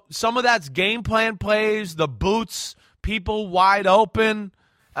 some of that's game plan plays, the boots, people wide open.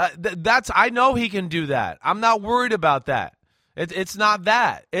 I know he can do that. I'm not worried about that. It's not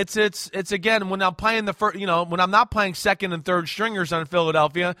that. It's again, when I'm playing when I'm not playing second and third stringers on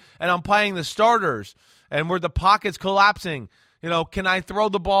Philadelphia and I'm playing the starters and where the pocket's collapsing, can I throw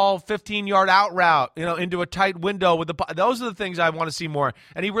the ball 15-yard out route, into a tight window with those are the things I want to see more.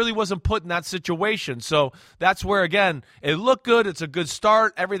 And he really wasn't put in that situation. So that's where, again, it looked good. It's a good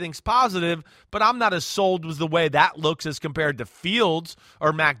start. Everything's positive. But I'm not as sold with the way that looks as compared to Fields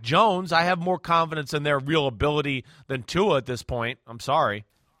or Mac Jones. I have more confidence in their real ability than Tua at this point. I'm sorry.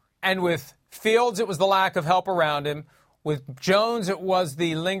 And with Fields, it was the lack of help around him. With Jones, it was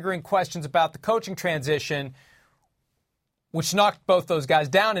the lingering questions about the coaching transition, which knocked both those guys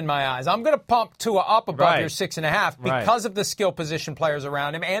down in my eyes. I'm going to pump Tua up above your 6.5 because of the skill position players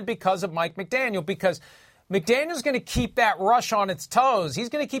around him and because of Mike McDaniel, because McDaniel's going to keep that rush on its toes. He's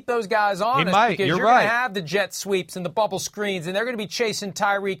going to keep those guys honest because you're going to have the jet sweeps and the bubble screens, and they're going to be chasing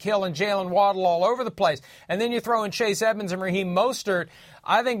Tyreek Hill and Jalen Waddle all over the place. And then you throw in Chase Edmonds and Raheem Mostert.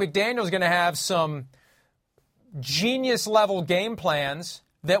 I think McDaniel's going to have some genius-level game plans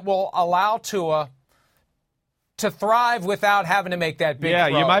that will allow Tua to thrive without having to make that big throw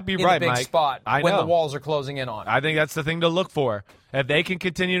you might be in right, the big Mike. spot I when know. the walls are closing in on. I think that's the thing to look for. If they can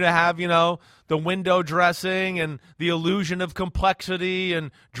continue to have, the window dressing and the illusion of complexity and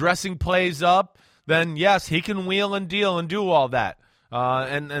dressing plays up, then yes, he can wheel and deal and do all that.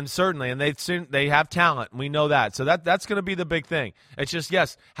 And certainly, and they have talent. We know that. So that's going to be the big thing. It's just,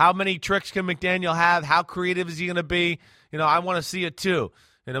 yes, how many tricks can McDaniel have? How creative is he going to be? I want to see it too.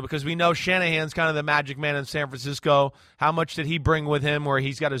 Because we know Shanahan's kind of the magic man in San Francisco. How much did he bring with him where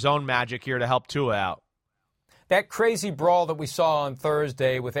he's got his own magic here to help Tua out? That crazy brawl that we saw on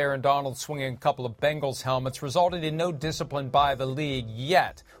Thursday with Aaron Donald swinging a couple of Bengals helmets resulted in no discipline by the league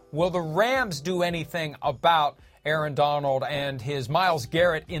yet. Will the Rams do anything about Aaron Donald and his Myles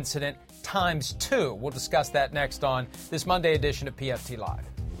Garrett incident times 2? We'll discuss that next on this Monday edition of PFT Live.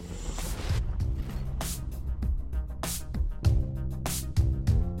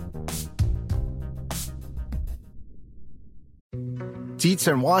 Dietz &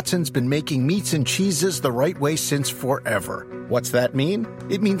 Watson's been making meats and cheeses the right way since forever. What's that mean?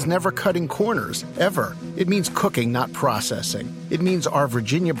 It means never cutting corners, ever. It means cooking, not processing. It means our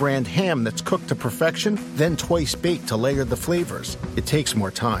Virginia brand ham that's cooked to perfection, then twice baked to layer the flavors. It takes more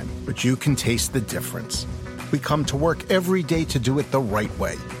time, but you can taste the difference. We come to work every day to do it the right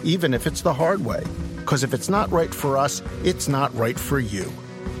way, even if it's the hard way. Because if it's not right for us, it's not right for you.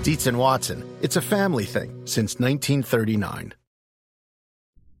 Dietz & Watson, it's a family thing since 1939.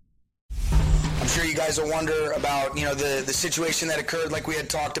 I'm sure you guys will wonder about, the situation that occurred like we had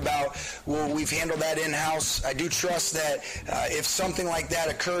talked about. Well, we've handled that in-house. I do trust that if something like that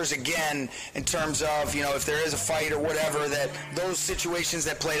occurs again in terms of, if there is a fight or whatever, that those situations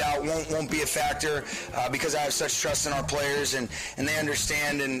that played out won't be a factor because I have such trust in our players and they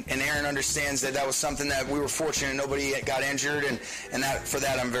understand and Aaron understands that was something that we were fortunate nobody got injured and that for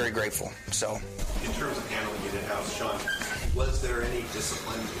that I'm very grateful. So, in terms of handling it in-house, Sean, was there any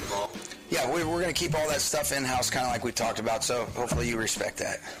discipline involved? Yeah, we're going to keep all that stuff in-house, kind of like we talked about, so hopefully you respect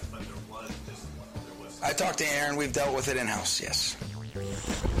that. I talked to Aaron. We've dealt with it in-house, yes.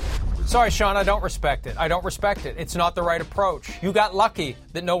 Sorry, Sean, I don't respect it. I don't respect it. It's not the right approach. You got lucky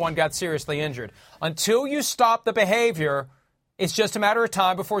that no one got seriously injured. Until you stop the behavior, it's just a matter of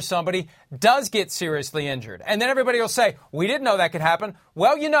time before somebody does get seriously injured. And then everybody will say, we didn't know that could happen.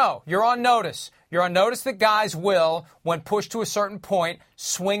 Well, you're on notice. You're on notice that guys will, when pushed to a certain point,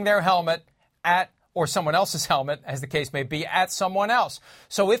 swing their helmet at, or someone else's helmet, as the case may be, at someone else.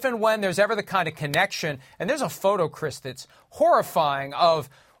 So if and when there's ever the kind of connection, and there's a photo, Chris, that's horrifying of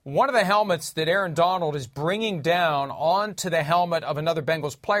one of the helmets that Aaron Donald is bringing down onto the helmet of another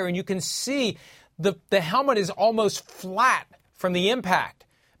Bengals player, and you can see the helmet is almost flat from the impact.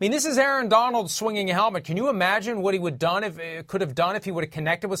 I mean, this is Aaron Donald swinging a helmet. Can you imagine what he could have done if he would have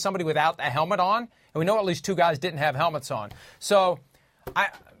connected with somebody without a helmet on? And we know at least 2 guys didn't have helmets on. So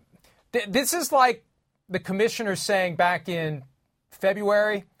this is like the commissioner saying back in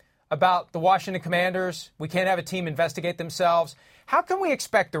February about the Washington Commanders, we can't have a team investigate themselves. How can we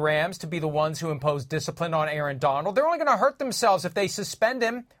expect the Rams to be the ones who impose discipline on Aaron Donald? They're only going to hurt themselves if they suspend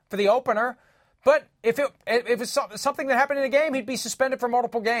him for the opener. But if it's something that happened in a game, he'd be suspended for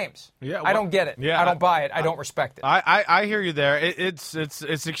multiple games. Yeah, well, I don't get it. Yeah, I don't buy it. I don't respect it. I hear you there. It's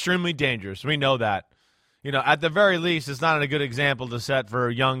extremely dangerous. We know that. at the very least, it's not a good example to set for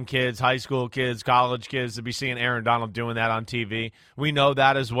young kids, high school kids, college kids to be seeing Aaron Donald doing that on TV. We know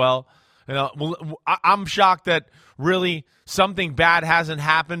that as well. I'm shocked that really something bad hasn't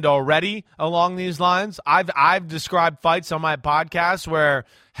happened already along these lines. I've described fights on my podcast where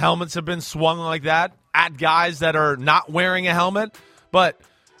helmets have been swung like that at guys that are not wearing a helmet. But,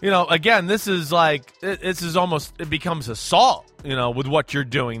 again, this is almost, it becomes assault, with what you're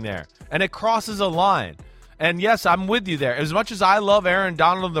doing there. And it crosses a line. And, yes, I'm with you there. As much as I love Aaron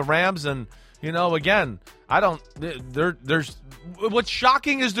Donald of the Rams and, again, what's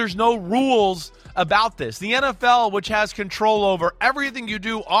shocking is there's no rules about this. The NFL, which has control over everything you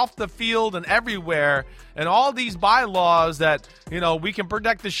do off the field and everywhere, and all these bylaws that, we can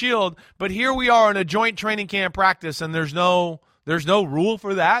protect the shield, but here we are in a joint training camp practice and there's no rule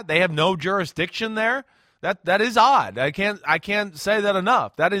for that. They have no jurisdiction there. That is odd. I can't say that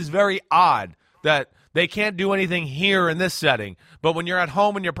enough. That is very odd that they can't do anything here in this setting, but when you're at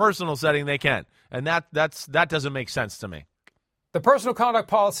home in your personal setting, they can. And that doesn't make sense to me. The personal conduct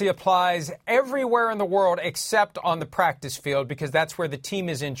policy applies everywhere in the world except on the practice field because that's where the team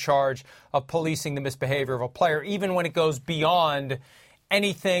is in charge of policing the misbehavior of a player, even when it goes beyond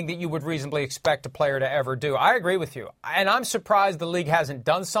anything that you would reasonably expect a player to ever do. I agree with you. And I'm surprised the league hasn't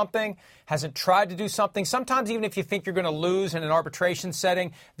done something, hasn't tried to do something. Sometimes even if you think you're going to lose in an arbitration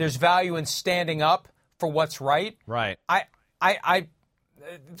setting, there's value in standing up for what's right. Right.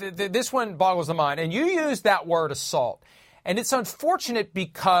 This one boggles the mind. And you used that word assault. And it's unfortunate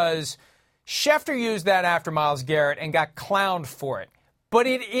because Schefter used that after Myles Garrett and got clowned for it. But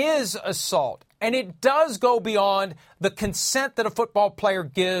it is assault. And it does go beyond the consent that a football player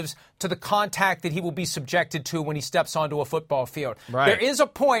gives to the contact that he will be subjected to when he steps onto a football field. Right. There is a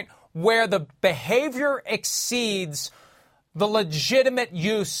point where the behavior exceeds the legitimate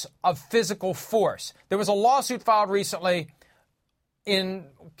use of physical force. There was a lawsuit filed recently in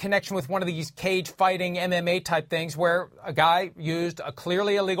connection with one of these cage fighting MMA type things where a guy used a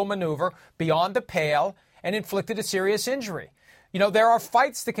clearly illegal maneuver beyond the pale and inflicted a serious injury. There are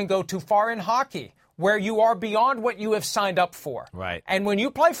fights that can go too far in hockey where you are beyond what you have signed up for. Right. And when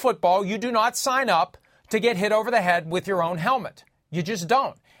you play football, you do not sign up to get hit over the head with your own helmet. You just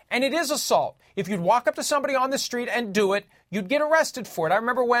don't. And it is assault. If you'd walk up to somebody on the street and do it, you'd get arrested for it. I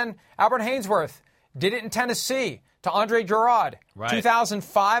remember when Albert Hainsworth did it in Tennessee to Andre Gerard, right.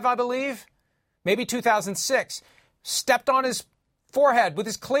 2005, I believe, maybe 2006, stepped on his forehead with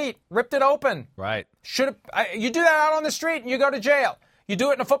his cleat, ripped it open. Right. You do that out on the street and you go to jail. You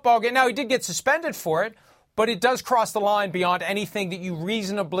do it in a football game. Now, he did get suspended for it, but it does cross the line beyond anything that you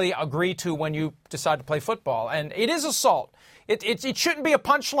reasonably agree to when you decide to play football. And it is assault. It shouldn't be a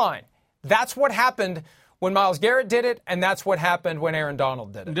punchline. That's what happened when Myles Garrett did it, and that's what happened when Aaron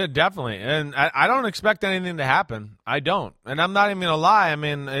Donald did it. Definitely. And I don't expect anything to happen. I don't. And I'm not even going to lie. I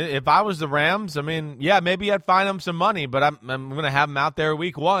mean, if I was the Rams, maybe I'd fine them some money, but I'm going to have them out there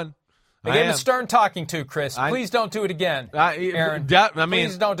week one. They gave him a stern talking to, Chris. Please don't do it again, Aaron.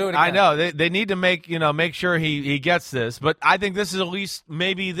 Please don't do it again. I know. They need to make sure he gets this. But I think this is at least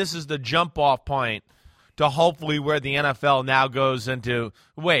maybe this is the jump-off point to hopefully where the NFL now goes into,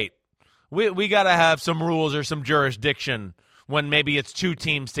 wait, we got to have some rules or some jurisdiction when maybe it's two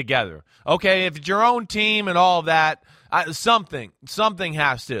teams together. Okay, if it's your own team and all of that, something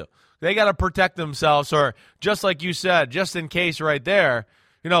has to. They got to protect themselves, or just like you said, just in case right there,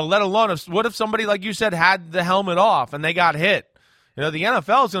 let alone what if somebody, like you said, had the helmet off and they got hit? The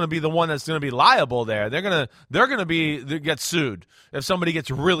NFL is going to be the one that's going to be liable there. They're going to get sued if somebody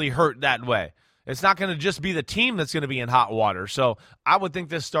gets really hurt that way. It's not going to just be the team that's going to be in hot water. So I would think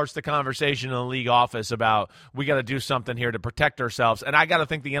this starts the conversation in the league office about we got to do something here to protect ourselves. And I got to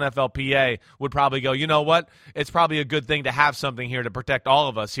think the NFLPA would probably go, you know what? It's probably a good thing to have something here to protect all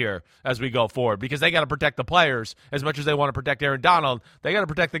of us here as we go forward, because they got to protect the players as much as they want to protect Aaron Donald. They got to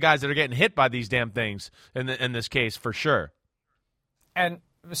protect the guys that are getting hit by these damn things in this case for sure. And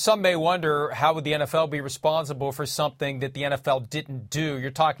some may wonder, how would the NFL be responsible for something that the NFL didn't do? You're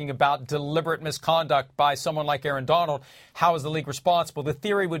talking about deliberate misconduct by someone like Aaron Donald. How is the league responsible? The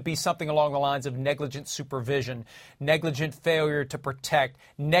theory would be something along the lines of negligent supervision, negligent failure to protect.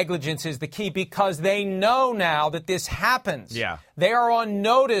 Negligence is the key because they know now that this happens. Yeah. They are on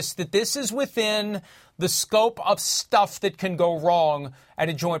notice that this is within the scope of stuff that can go wrong at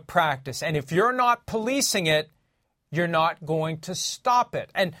a joint practice. And if you're not policing it, you're not going to stop it.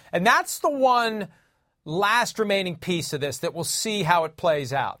 And that's the one last remaining piece of this that we'll see how it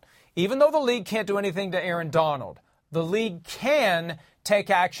plays out. Even though the league can't do anything to Aaron Donald, the league can take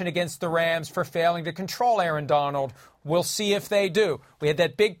action against the Rams for failing to control Aaron Donald. We'll see if they do. We had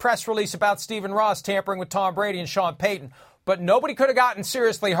that big press release about Stephen Ross tampering with Tom Brady and Sean Payton, but nobody could have gotten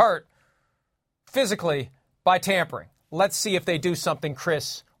seriously hurt physically by tampering. Let's see if they do something,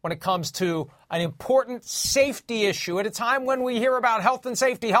 Chris, when it comes to an important safety issue at a time when we hear about health and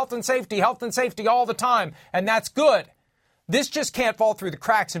safety all the time, and that's good. This just can't fall through the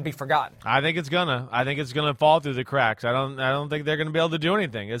cracks and be forgotten. I think it's gonna fall through the cracks. I don't think they're gonna be able to do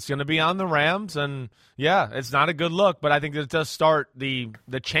anything. It's gonna be on the Rams, and yeah, it's not a good look. But I think it does start the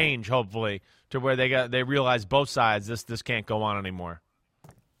change, hopefully, to where they realize both sides. This can't go on anymore.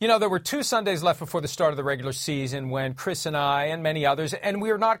 You know, there were 2 Sundays left before the start of the regular season when Chris and I and many others, and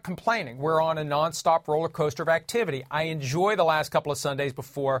we are not complaining. We're on a nonstop roller coaster of activity. I enjoy the last couple of Sundays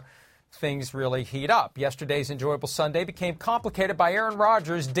before things really heat up. Yesterday's enjoyable Sunday became complicated by Aaron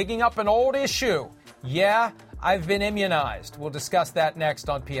Rodgers digging up an old issue. Yeah, I've been immunized. We'll discuss that next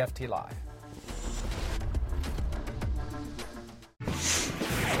on PFT Live.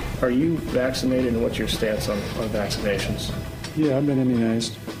 Are you vaccinated, and what's your stance on vaccinations? Yeah, I've been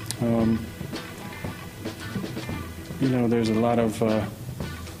immunized. There's a lot of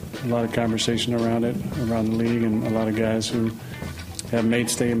conversation around it, around the league, and a lot of guys who have made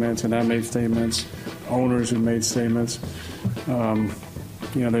statements and I've made statements, owners who made statements.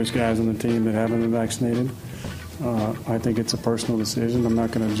 There's guys on the team that haven't been vaccinated. I think it's a personal decision. I'm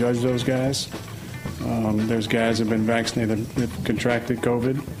not going to judge those guys. There's guys that have been vaccinated that contracted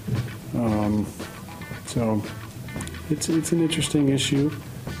COVID. So it's an interesting issue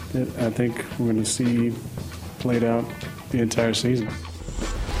that I think we're going to see played out the entire season.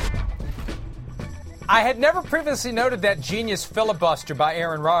 I had never previously noted that genius filibuster by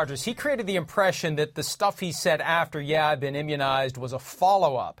Aaron Rodgers. He created the impression that the stuff he said after, yeah, I've been immunized, was a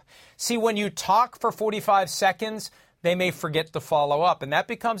follow-up. See, when you talk for 45 seconds, they may forget to follow up. And that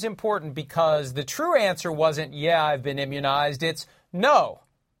becomes important because the true answer wasn't, yeah, I've been immunized. It's, no,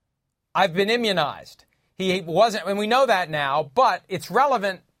 I've been immunized. He wasn't, and we know that now, but it's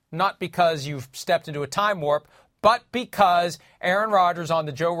relevant not because you've stepped into a time warp, but because Aaron Rodgers on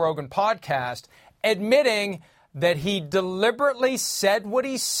the Joe Rogan podcast admitting that he deliberately said what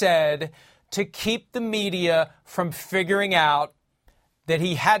he said to keep the media from figuring out that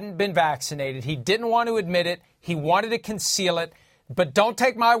he hadn't been vaccinated. He didn't want to admit it. He wanted to conceal it. But don't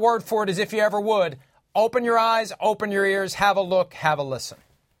take my word for it as if you ever would. Open your eyes, open your ears, have a look, have a listen.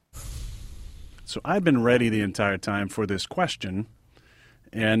 So I've been ready the entire time for this question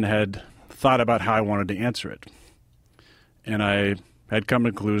and had thought about how I wanted to answer it. And I had come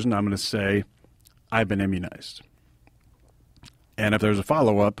to the conclusion, I'm going to say, I've been immunized. And if there's a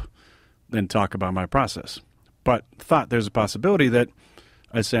follow-up, then talk about my process. But thought there's a possibility that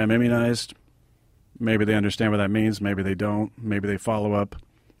I say I'm immunized. Maybe they understand what that means. Maybe they don't. Maybe they follow up.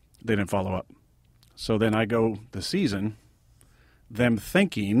 They didn't follow up. So then I go the season, them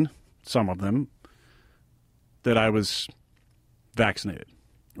thinking, some of them, that I was vaccinated.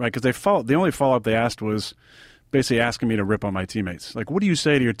 Right? Because the only follow-up they asked was basically asking me to rip on my teammates. Like, what do you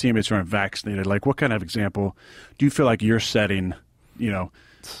say to your teammates who aren't vaccinated? Like, what kind of example do you feel like you're setting, to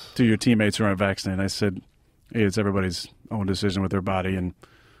your teammates who aren't vaccinated? And I said, hey, it's everybody's own decision with their body, and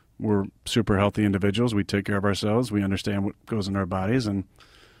we're super healthy individuals. We take care of ourselves. We understand what goes in our bodies, and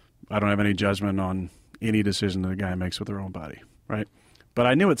I don't have any judgment on any decision that a guy makes with their own body, right? But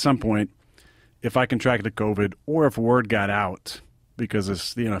I knew at some point if I contracted COVID or if word got out, because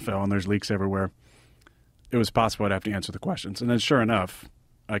it's the NFL and there's leaks everywhere, it was possible I'd have to answer the questions. And then sure enough,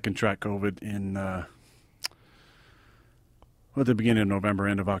 I contract COVID in at the beginning of November,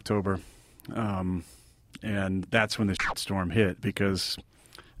 end of October. And that's when the storm hit, because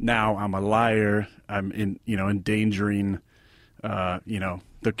now I'm a liar. I'm endangering,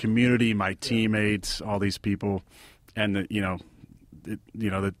 the community, my teammates, all these people, and the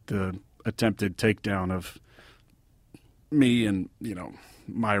attempted takedown of me and,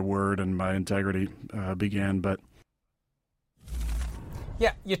 my word and my integrity began. But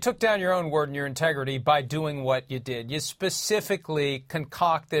yeah, you took down your own word and your integrity by doing what you did. You specifically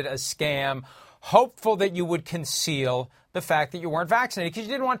concocted a scam, hopeful that you would conceal the fact that you weren't vaccinated because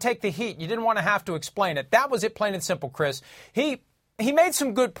you didn't want to take the heat. You didn't want to have to explain it. That was it, plain and simple, Chris. He made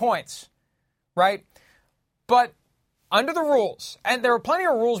some good points, right? But under the rules, and there are plenty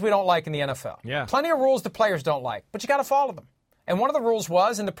of rules we don't like in the NFL. Yeah. Plenty of rules the players don't like, but you got to follow them. And one of the rules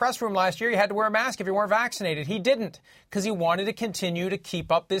was, in the press room last year, you had to wear a mask if you weren't vaccinated. He didn't, because he wanted to continue to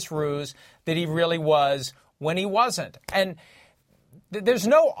keep up this ruse that he really was when he wasn't. And there's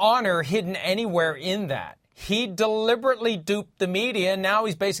no honor hidden anywhere in that. He deliberately duped the media, and now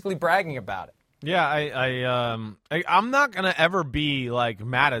he's basically bragging about it. Yeah, I'm not going to ever be, like,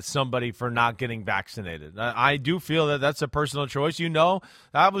 mad at somebody for not getting vaccinated. I do feel that that's a personal choice. You know,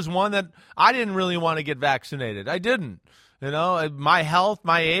 that was one that I didn't really want to get vaccinated. I didn't. You know, my health,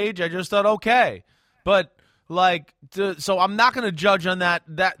 my age, I just thought, okay. But, like, so I'm not going to judge on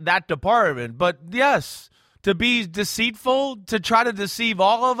that department. But, yes, to be deceitful, to try to deceive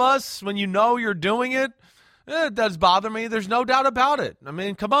all of us when you know you're doing it, it does bother me. There's no doubt about it. I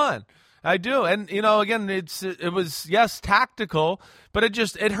mean, come on. I do. And, you know, again, it was, yes, tactical, but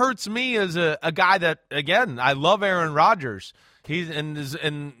it hurts me as a guy that, again, I love Aaron Rodgers. He's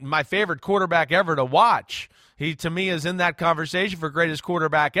and my favorite quarterback ever to watch. He, to me, is in that conversation for greatest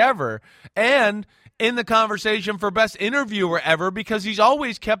quarterback ever and in the conversation for best interviewer ever because he's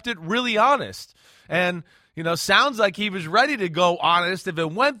always kept it really honest. And, you know, sounds like he was ready to go honest if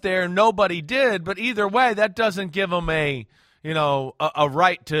it went there. Nobody did. But either way, that doesn't give him a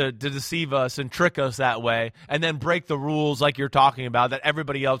right to deceive us and trick us that way and then break the rules like you're talking about that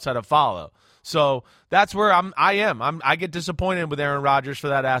everybody else had to follow. So that's where I get disappointed with Aaron Rodgers for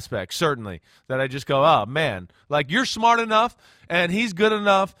that aspect, certainly, that I just go, oh, man, like you're smart enough and he's good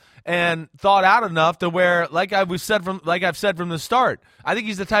enough and thought out enough to where, like I've said from the start, I think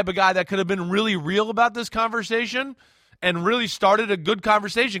he's the type of guy that could have been really real about this conversation and really started a good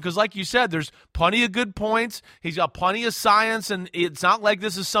conversation because, like you said, there's plenty of good points. He's got plenty of science, and it's not like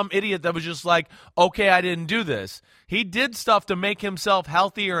this is some idiot that was just like, okay, I didn't do this. He did stuff to make himself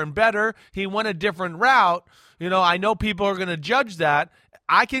healthier and better. He went a different route. You know, I know people are going to judge that.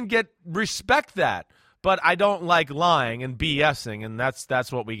 I can respect that, but I don't like lying and BSing, and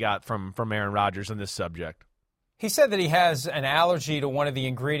that's what we got from Aaron Rodgers on this subject. He said that he has an allergy to one of the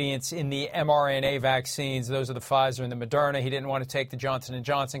ingredients in the mRNA vaccines. Those are the Pfizer and the Moderna. He didn't want to take the Johnson &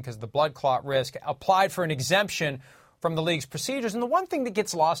 Johnson because of the blood clot risk. Applied for an exemption from the league's procedures. And the one thing that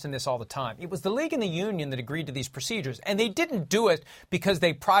gets lost in this all the time, it was the league and the union that agreed to these procedures. And they didn't do it because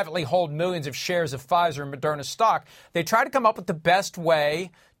they privately hold millions of shares of Pfizer and Moderna stock. They tried to come up with the best way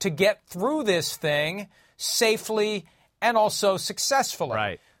to get through this thing safely and also successfully.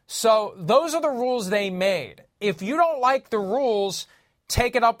 Right. So those are the rules they made. If you don't like the rules,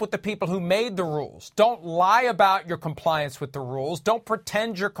 take it up with the people who made the rules. Don't lie about your compliance with the rules. Don't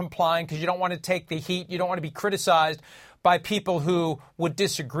pretend you're complying because you don't want to take the heat. You don't want to be criticized by people who would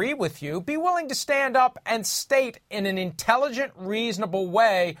disagree with you. Be willing to stand up and state in an intelligent, reasonable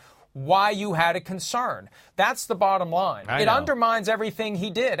way why you had a concern. That's the bottom line. It undermines everything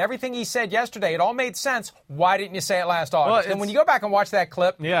he did. Everything he said yesterday, it all made sense. Why didn't you say it last August? And when you go back and watch that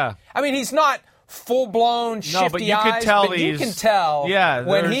clip, I mean, he's not full-blown shifty eyes, but you can tell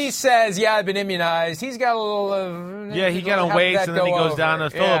when he says, I've been immunized, he's got a little... he kind of waits and then he goes down a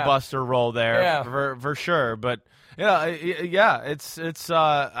filibuster roll there for sure. But, it's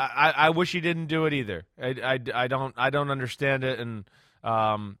I wish he didn't do it either. I don't understand it, and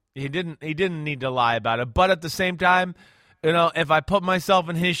he didn't need to lie about it. But at the same time, if I put myself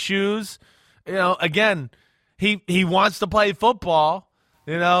in his shoes, again, he wants to play football.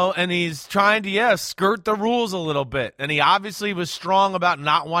 And he's trying to, skirt the rules a little bit. And he obviously was strong about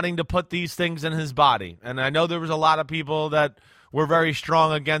not wanting to put these things in his body. And I know there was a lot of people that were very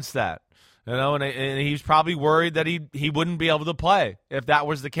strong against that. And he's probably worried that he wouldn't be able to play if that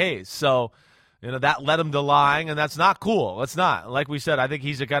was the case. So, that led him to lying, and that's not cool. It's not. Like we said, I think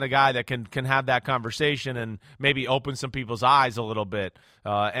he's the kind of guy that can have that conversation and maybe open some people's eyes a little bit.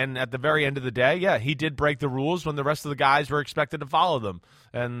 And at the very end of the day, he did break the rules when the rest of the guys were expected to follow them,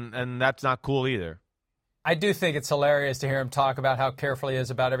 and that's not cool either. I do think it's hilarious to hear him talk about how careful he is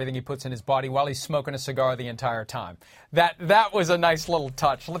about everything he puts in his body while he's smoking a cigar the entire time. That was a nice little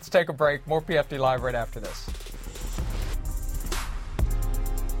touch. Let's take a break. More PFD Live right after this.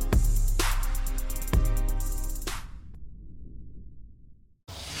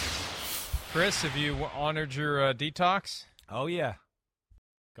 Chris, have you honored your detox? Oh, yeah.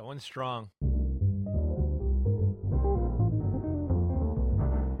 Going strong.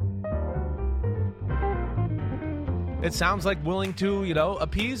 It sounds like willing to,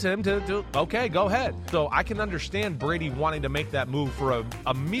 appease him to okay, go ahead. So I can understand Brady wanting to make that move for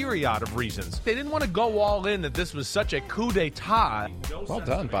a myriad of reasons. They didn't want to go all in that this was such a coup d'etat. Well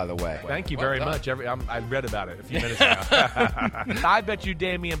done, by the way. Thank you very much. I read about it a few minutes ago. I bet you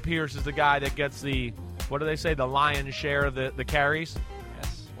Dameon Pierce is the guy that gets the lion's share of the carries.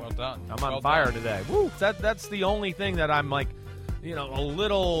 Yes, well done. I'm on fire today. Woo! That's the only thing that I'm like,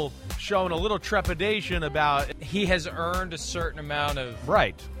 showing a little trepidation about. He has earned a certain amount of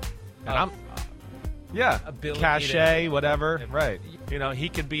and ability, cachet, whatever. Right. He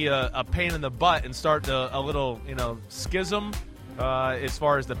could be a pain in the butt and start a little schism, as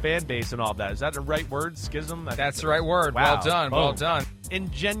far as the fan base and all that. Is that the right word, schism? That's the right word. Wow. Well done, well done.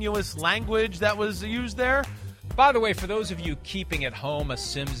 Ingenuous language that was used there. By the way, for those of you keeping at home a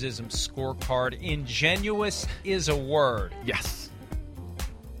Simsism scorecard, ingenuous is a word. Yes.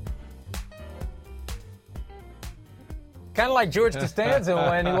 Kind of like George Costanza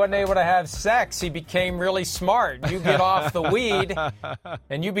when he wasn't able to have sex. He became really smart. You get off the weed,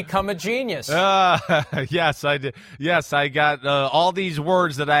 and you become a genius. Yes, I did. Yes, I got all these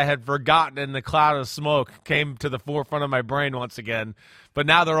words that I had forgotten in the cloud of smoke came to the forefront of my brain once again. But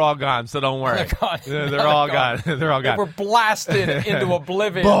now they're all gone, so don't worry. They're all gone. They're all gone. They were blasted into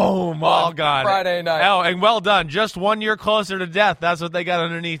oblivion. Boom, all gone. Friday night. Oh, and well done. Just 1 year closer to death. That's what they got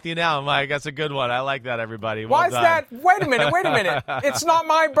underneath you now, Mike. That's a good one. I like that, everybody. Well Why is done. that? Wait a minute. It's not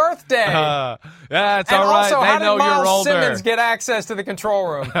my birthday. Yeah, it's and all right. Also, they how know did Miles you're older. Simmons get access to the control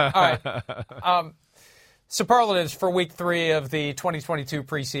room? All right. Superlatives for week 3 of the 2022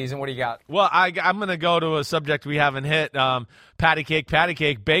 preseason. What do you got? Well, I'm going to go to a subject we haven't hit. Patty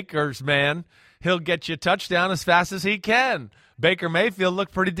cake. Baker's man. He'll get you a touchdown as fast as he can. Baker Mayfield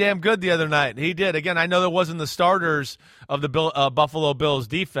looked pretty damn good the other night. He did. Again, I know that wasn't the starters of the Buffalo Bills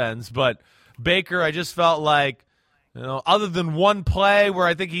defense, but Baker, I just felt like, other than one play where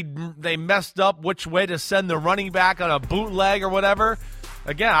I think they messed up which way to send the running back on a bootleg or whatever.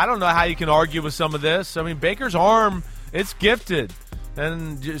 Again, I don't know how you can argue with some of this. I mean, Baker's arm, it's gifted.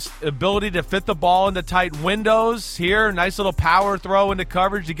 And just ability to fit the ball into tight windows here. Nice little power throw into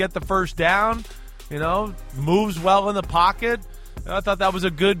coverage to get the first down. Moves well in the pocket. I thought that was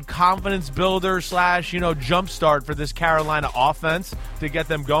a good confidence builder / jump start for this Carolina offense to get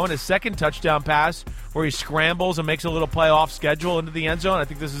them going. His second touchdown pass where he scrambles and makes a little play off schedule into the end zone. I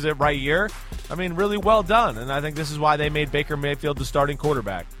think this is it right here. I mean, really well done. And I think this is why they made Baker Mayfield the starting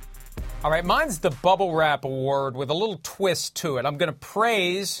quarterback. All right, mine's the Bubble Wrap Award with a little twist to it. I'm going to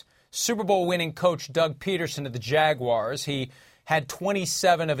praise Super Bowl winning coach Doug Peterson of the Jaguars. He had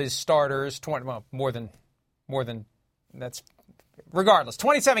 27 of his starters, more than that's regardless,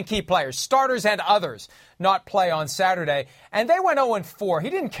 27 key players, starters and others, not play on Saturday. And they went 0-4. He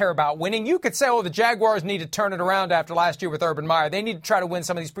didn't care about winning. You could say, the Jaguars need to turn it around after last year with Urban Meyer. They need to try to win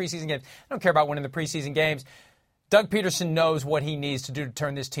some of these preseason games. I don't care about winning the preseason games. Doug Peterson knows what he needs to do to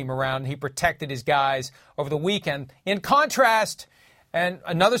turn this team around. He protected his guys over the weekend. In contrast, and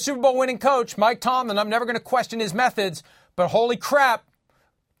another Super Bowl winning coach, Mike Tomlin, I'm never going to question his methods, but holy crap,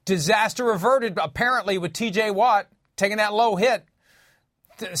 disaster averted apparently with T.J. Watt taking that low hit.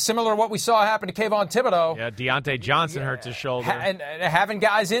 Similar to what we saw happen to Kayvon Thibodeau. Yeah, Deontay Johnson hurts his shoulder. And having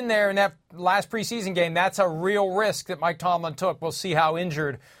guys in there in that last preseason game, that's a real risk that Mike Tomlin took. We'll see how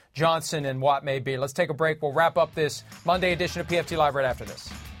injured Johnson and Watt may be. Let's take a break. We'll wrap up this Monday edition of PFT Live right after this.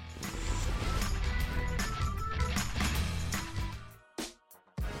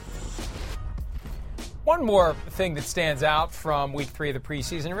 One more thing that stands out from week 3 of the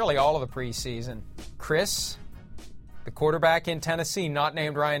preseason, really all of the preseason. Chris, the quarterback in Tennessee, not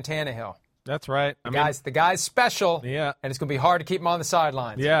named Ryan Tannehill. That's right. The guy's special. Yeah, and it's going to be hard to keep him on the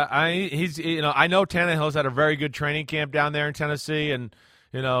sidelines. Yeah, I know Tannehill's had a very good training camp down there in Tennessee, and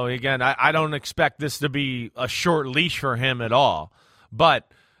again, I don't expect this to be a short leash for him at all.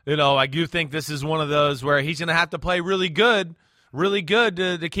 But I do think this is one of those where he's going to have to play really good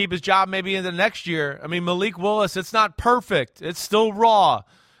to keep his job maybe into next year. I mean, Malik Willis, it's not perfect. It's still raw.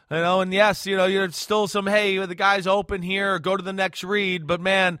 And yes, you're still the guy's open here, or go to the next read. But,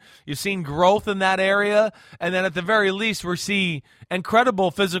 man, you've seen growth in that area. And then at the very least, we see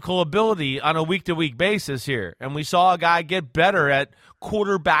incredible physical ability on a week-to-week basis here. And we saw a guy get better at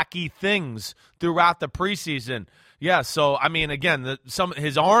quarterbacky things throughout the preseason. Yeah, so, I mean, again,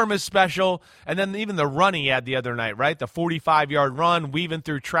 his arm is special. And then even the run he had the other night, right? The 45-yard run, weaving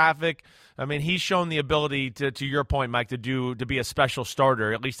through traffic. I mean, he's shown the ability to your point, Mike, to be a special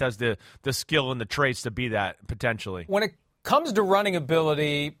starter, at least has the skill and the traits to be that potentially. When it comes to running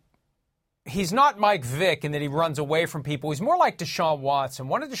ability, he's not Mike Vick in that he runs away from people. He's more like Deshaun Watson.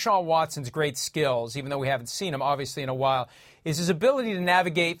 One of Deshaun Watson's great skills, even though we haven't seen him obviously in a while, is his ability to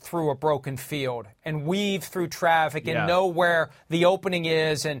navigate through a broken field and weave through traffic and know where the opening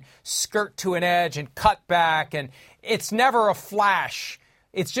is and skirt to an edge and cut back. And it's never a flash.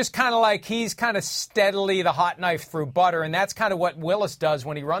 It's just kind of like he's kind of steadily the hot knife through butter, and that's kind of what Willis does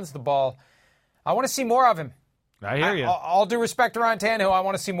when he runs the ball. I want to see more of him. I hear you. All due respect to Ryan Tannehill, I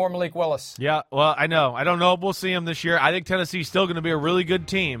want to see more Malik Willis. Yeah, well, I know. I don't know if we'll see him this year. I think Tennessee's still going to be a really good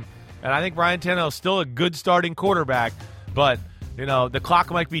team, and I think Ryan Tannehill is still a good starting quarterback, but the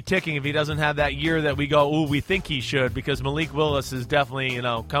clock might be ticking if he doesn't have that year that we go, we think he should, because Malik Willis is definitely,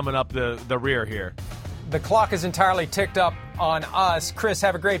 coming up the rear here. the clock is entirely ticked up on us. Chris,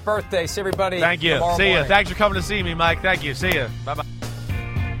 have a great birthday. See everybody. Thank you. See you. Thanks for coming to see me, Mike. Thank you. See you. Bye-bye.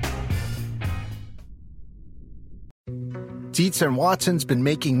 Dietz and Watson's been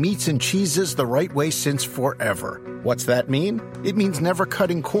making meats and cheeses the right way since forever. What's that mean? It means never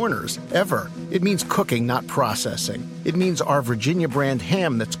cutting corners, ever. It means cooking, not processing. It means our Virginia brand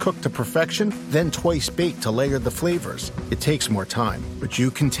ham that's cooked to perfection, then twice baked to layer the flavors. It takes more time, but you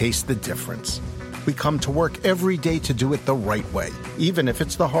can taste the difference. We come to work every day to do it the right way, even if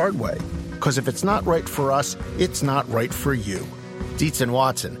it's the hard way. Because if it's not right for us, it's not right for you. Dietz and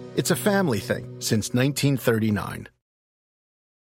Watson, it's a family thing since 1939.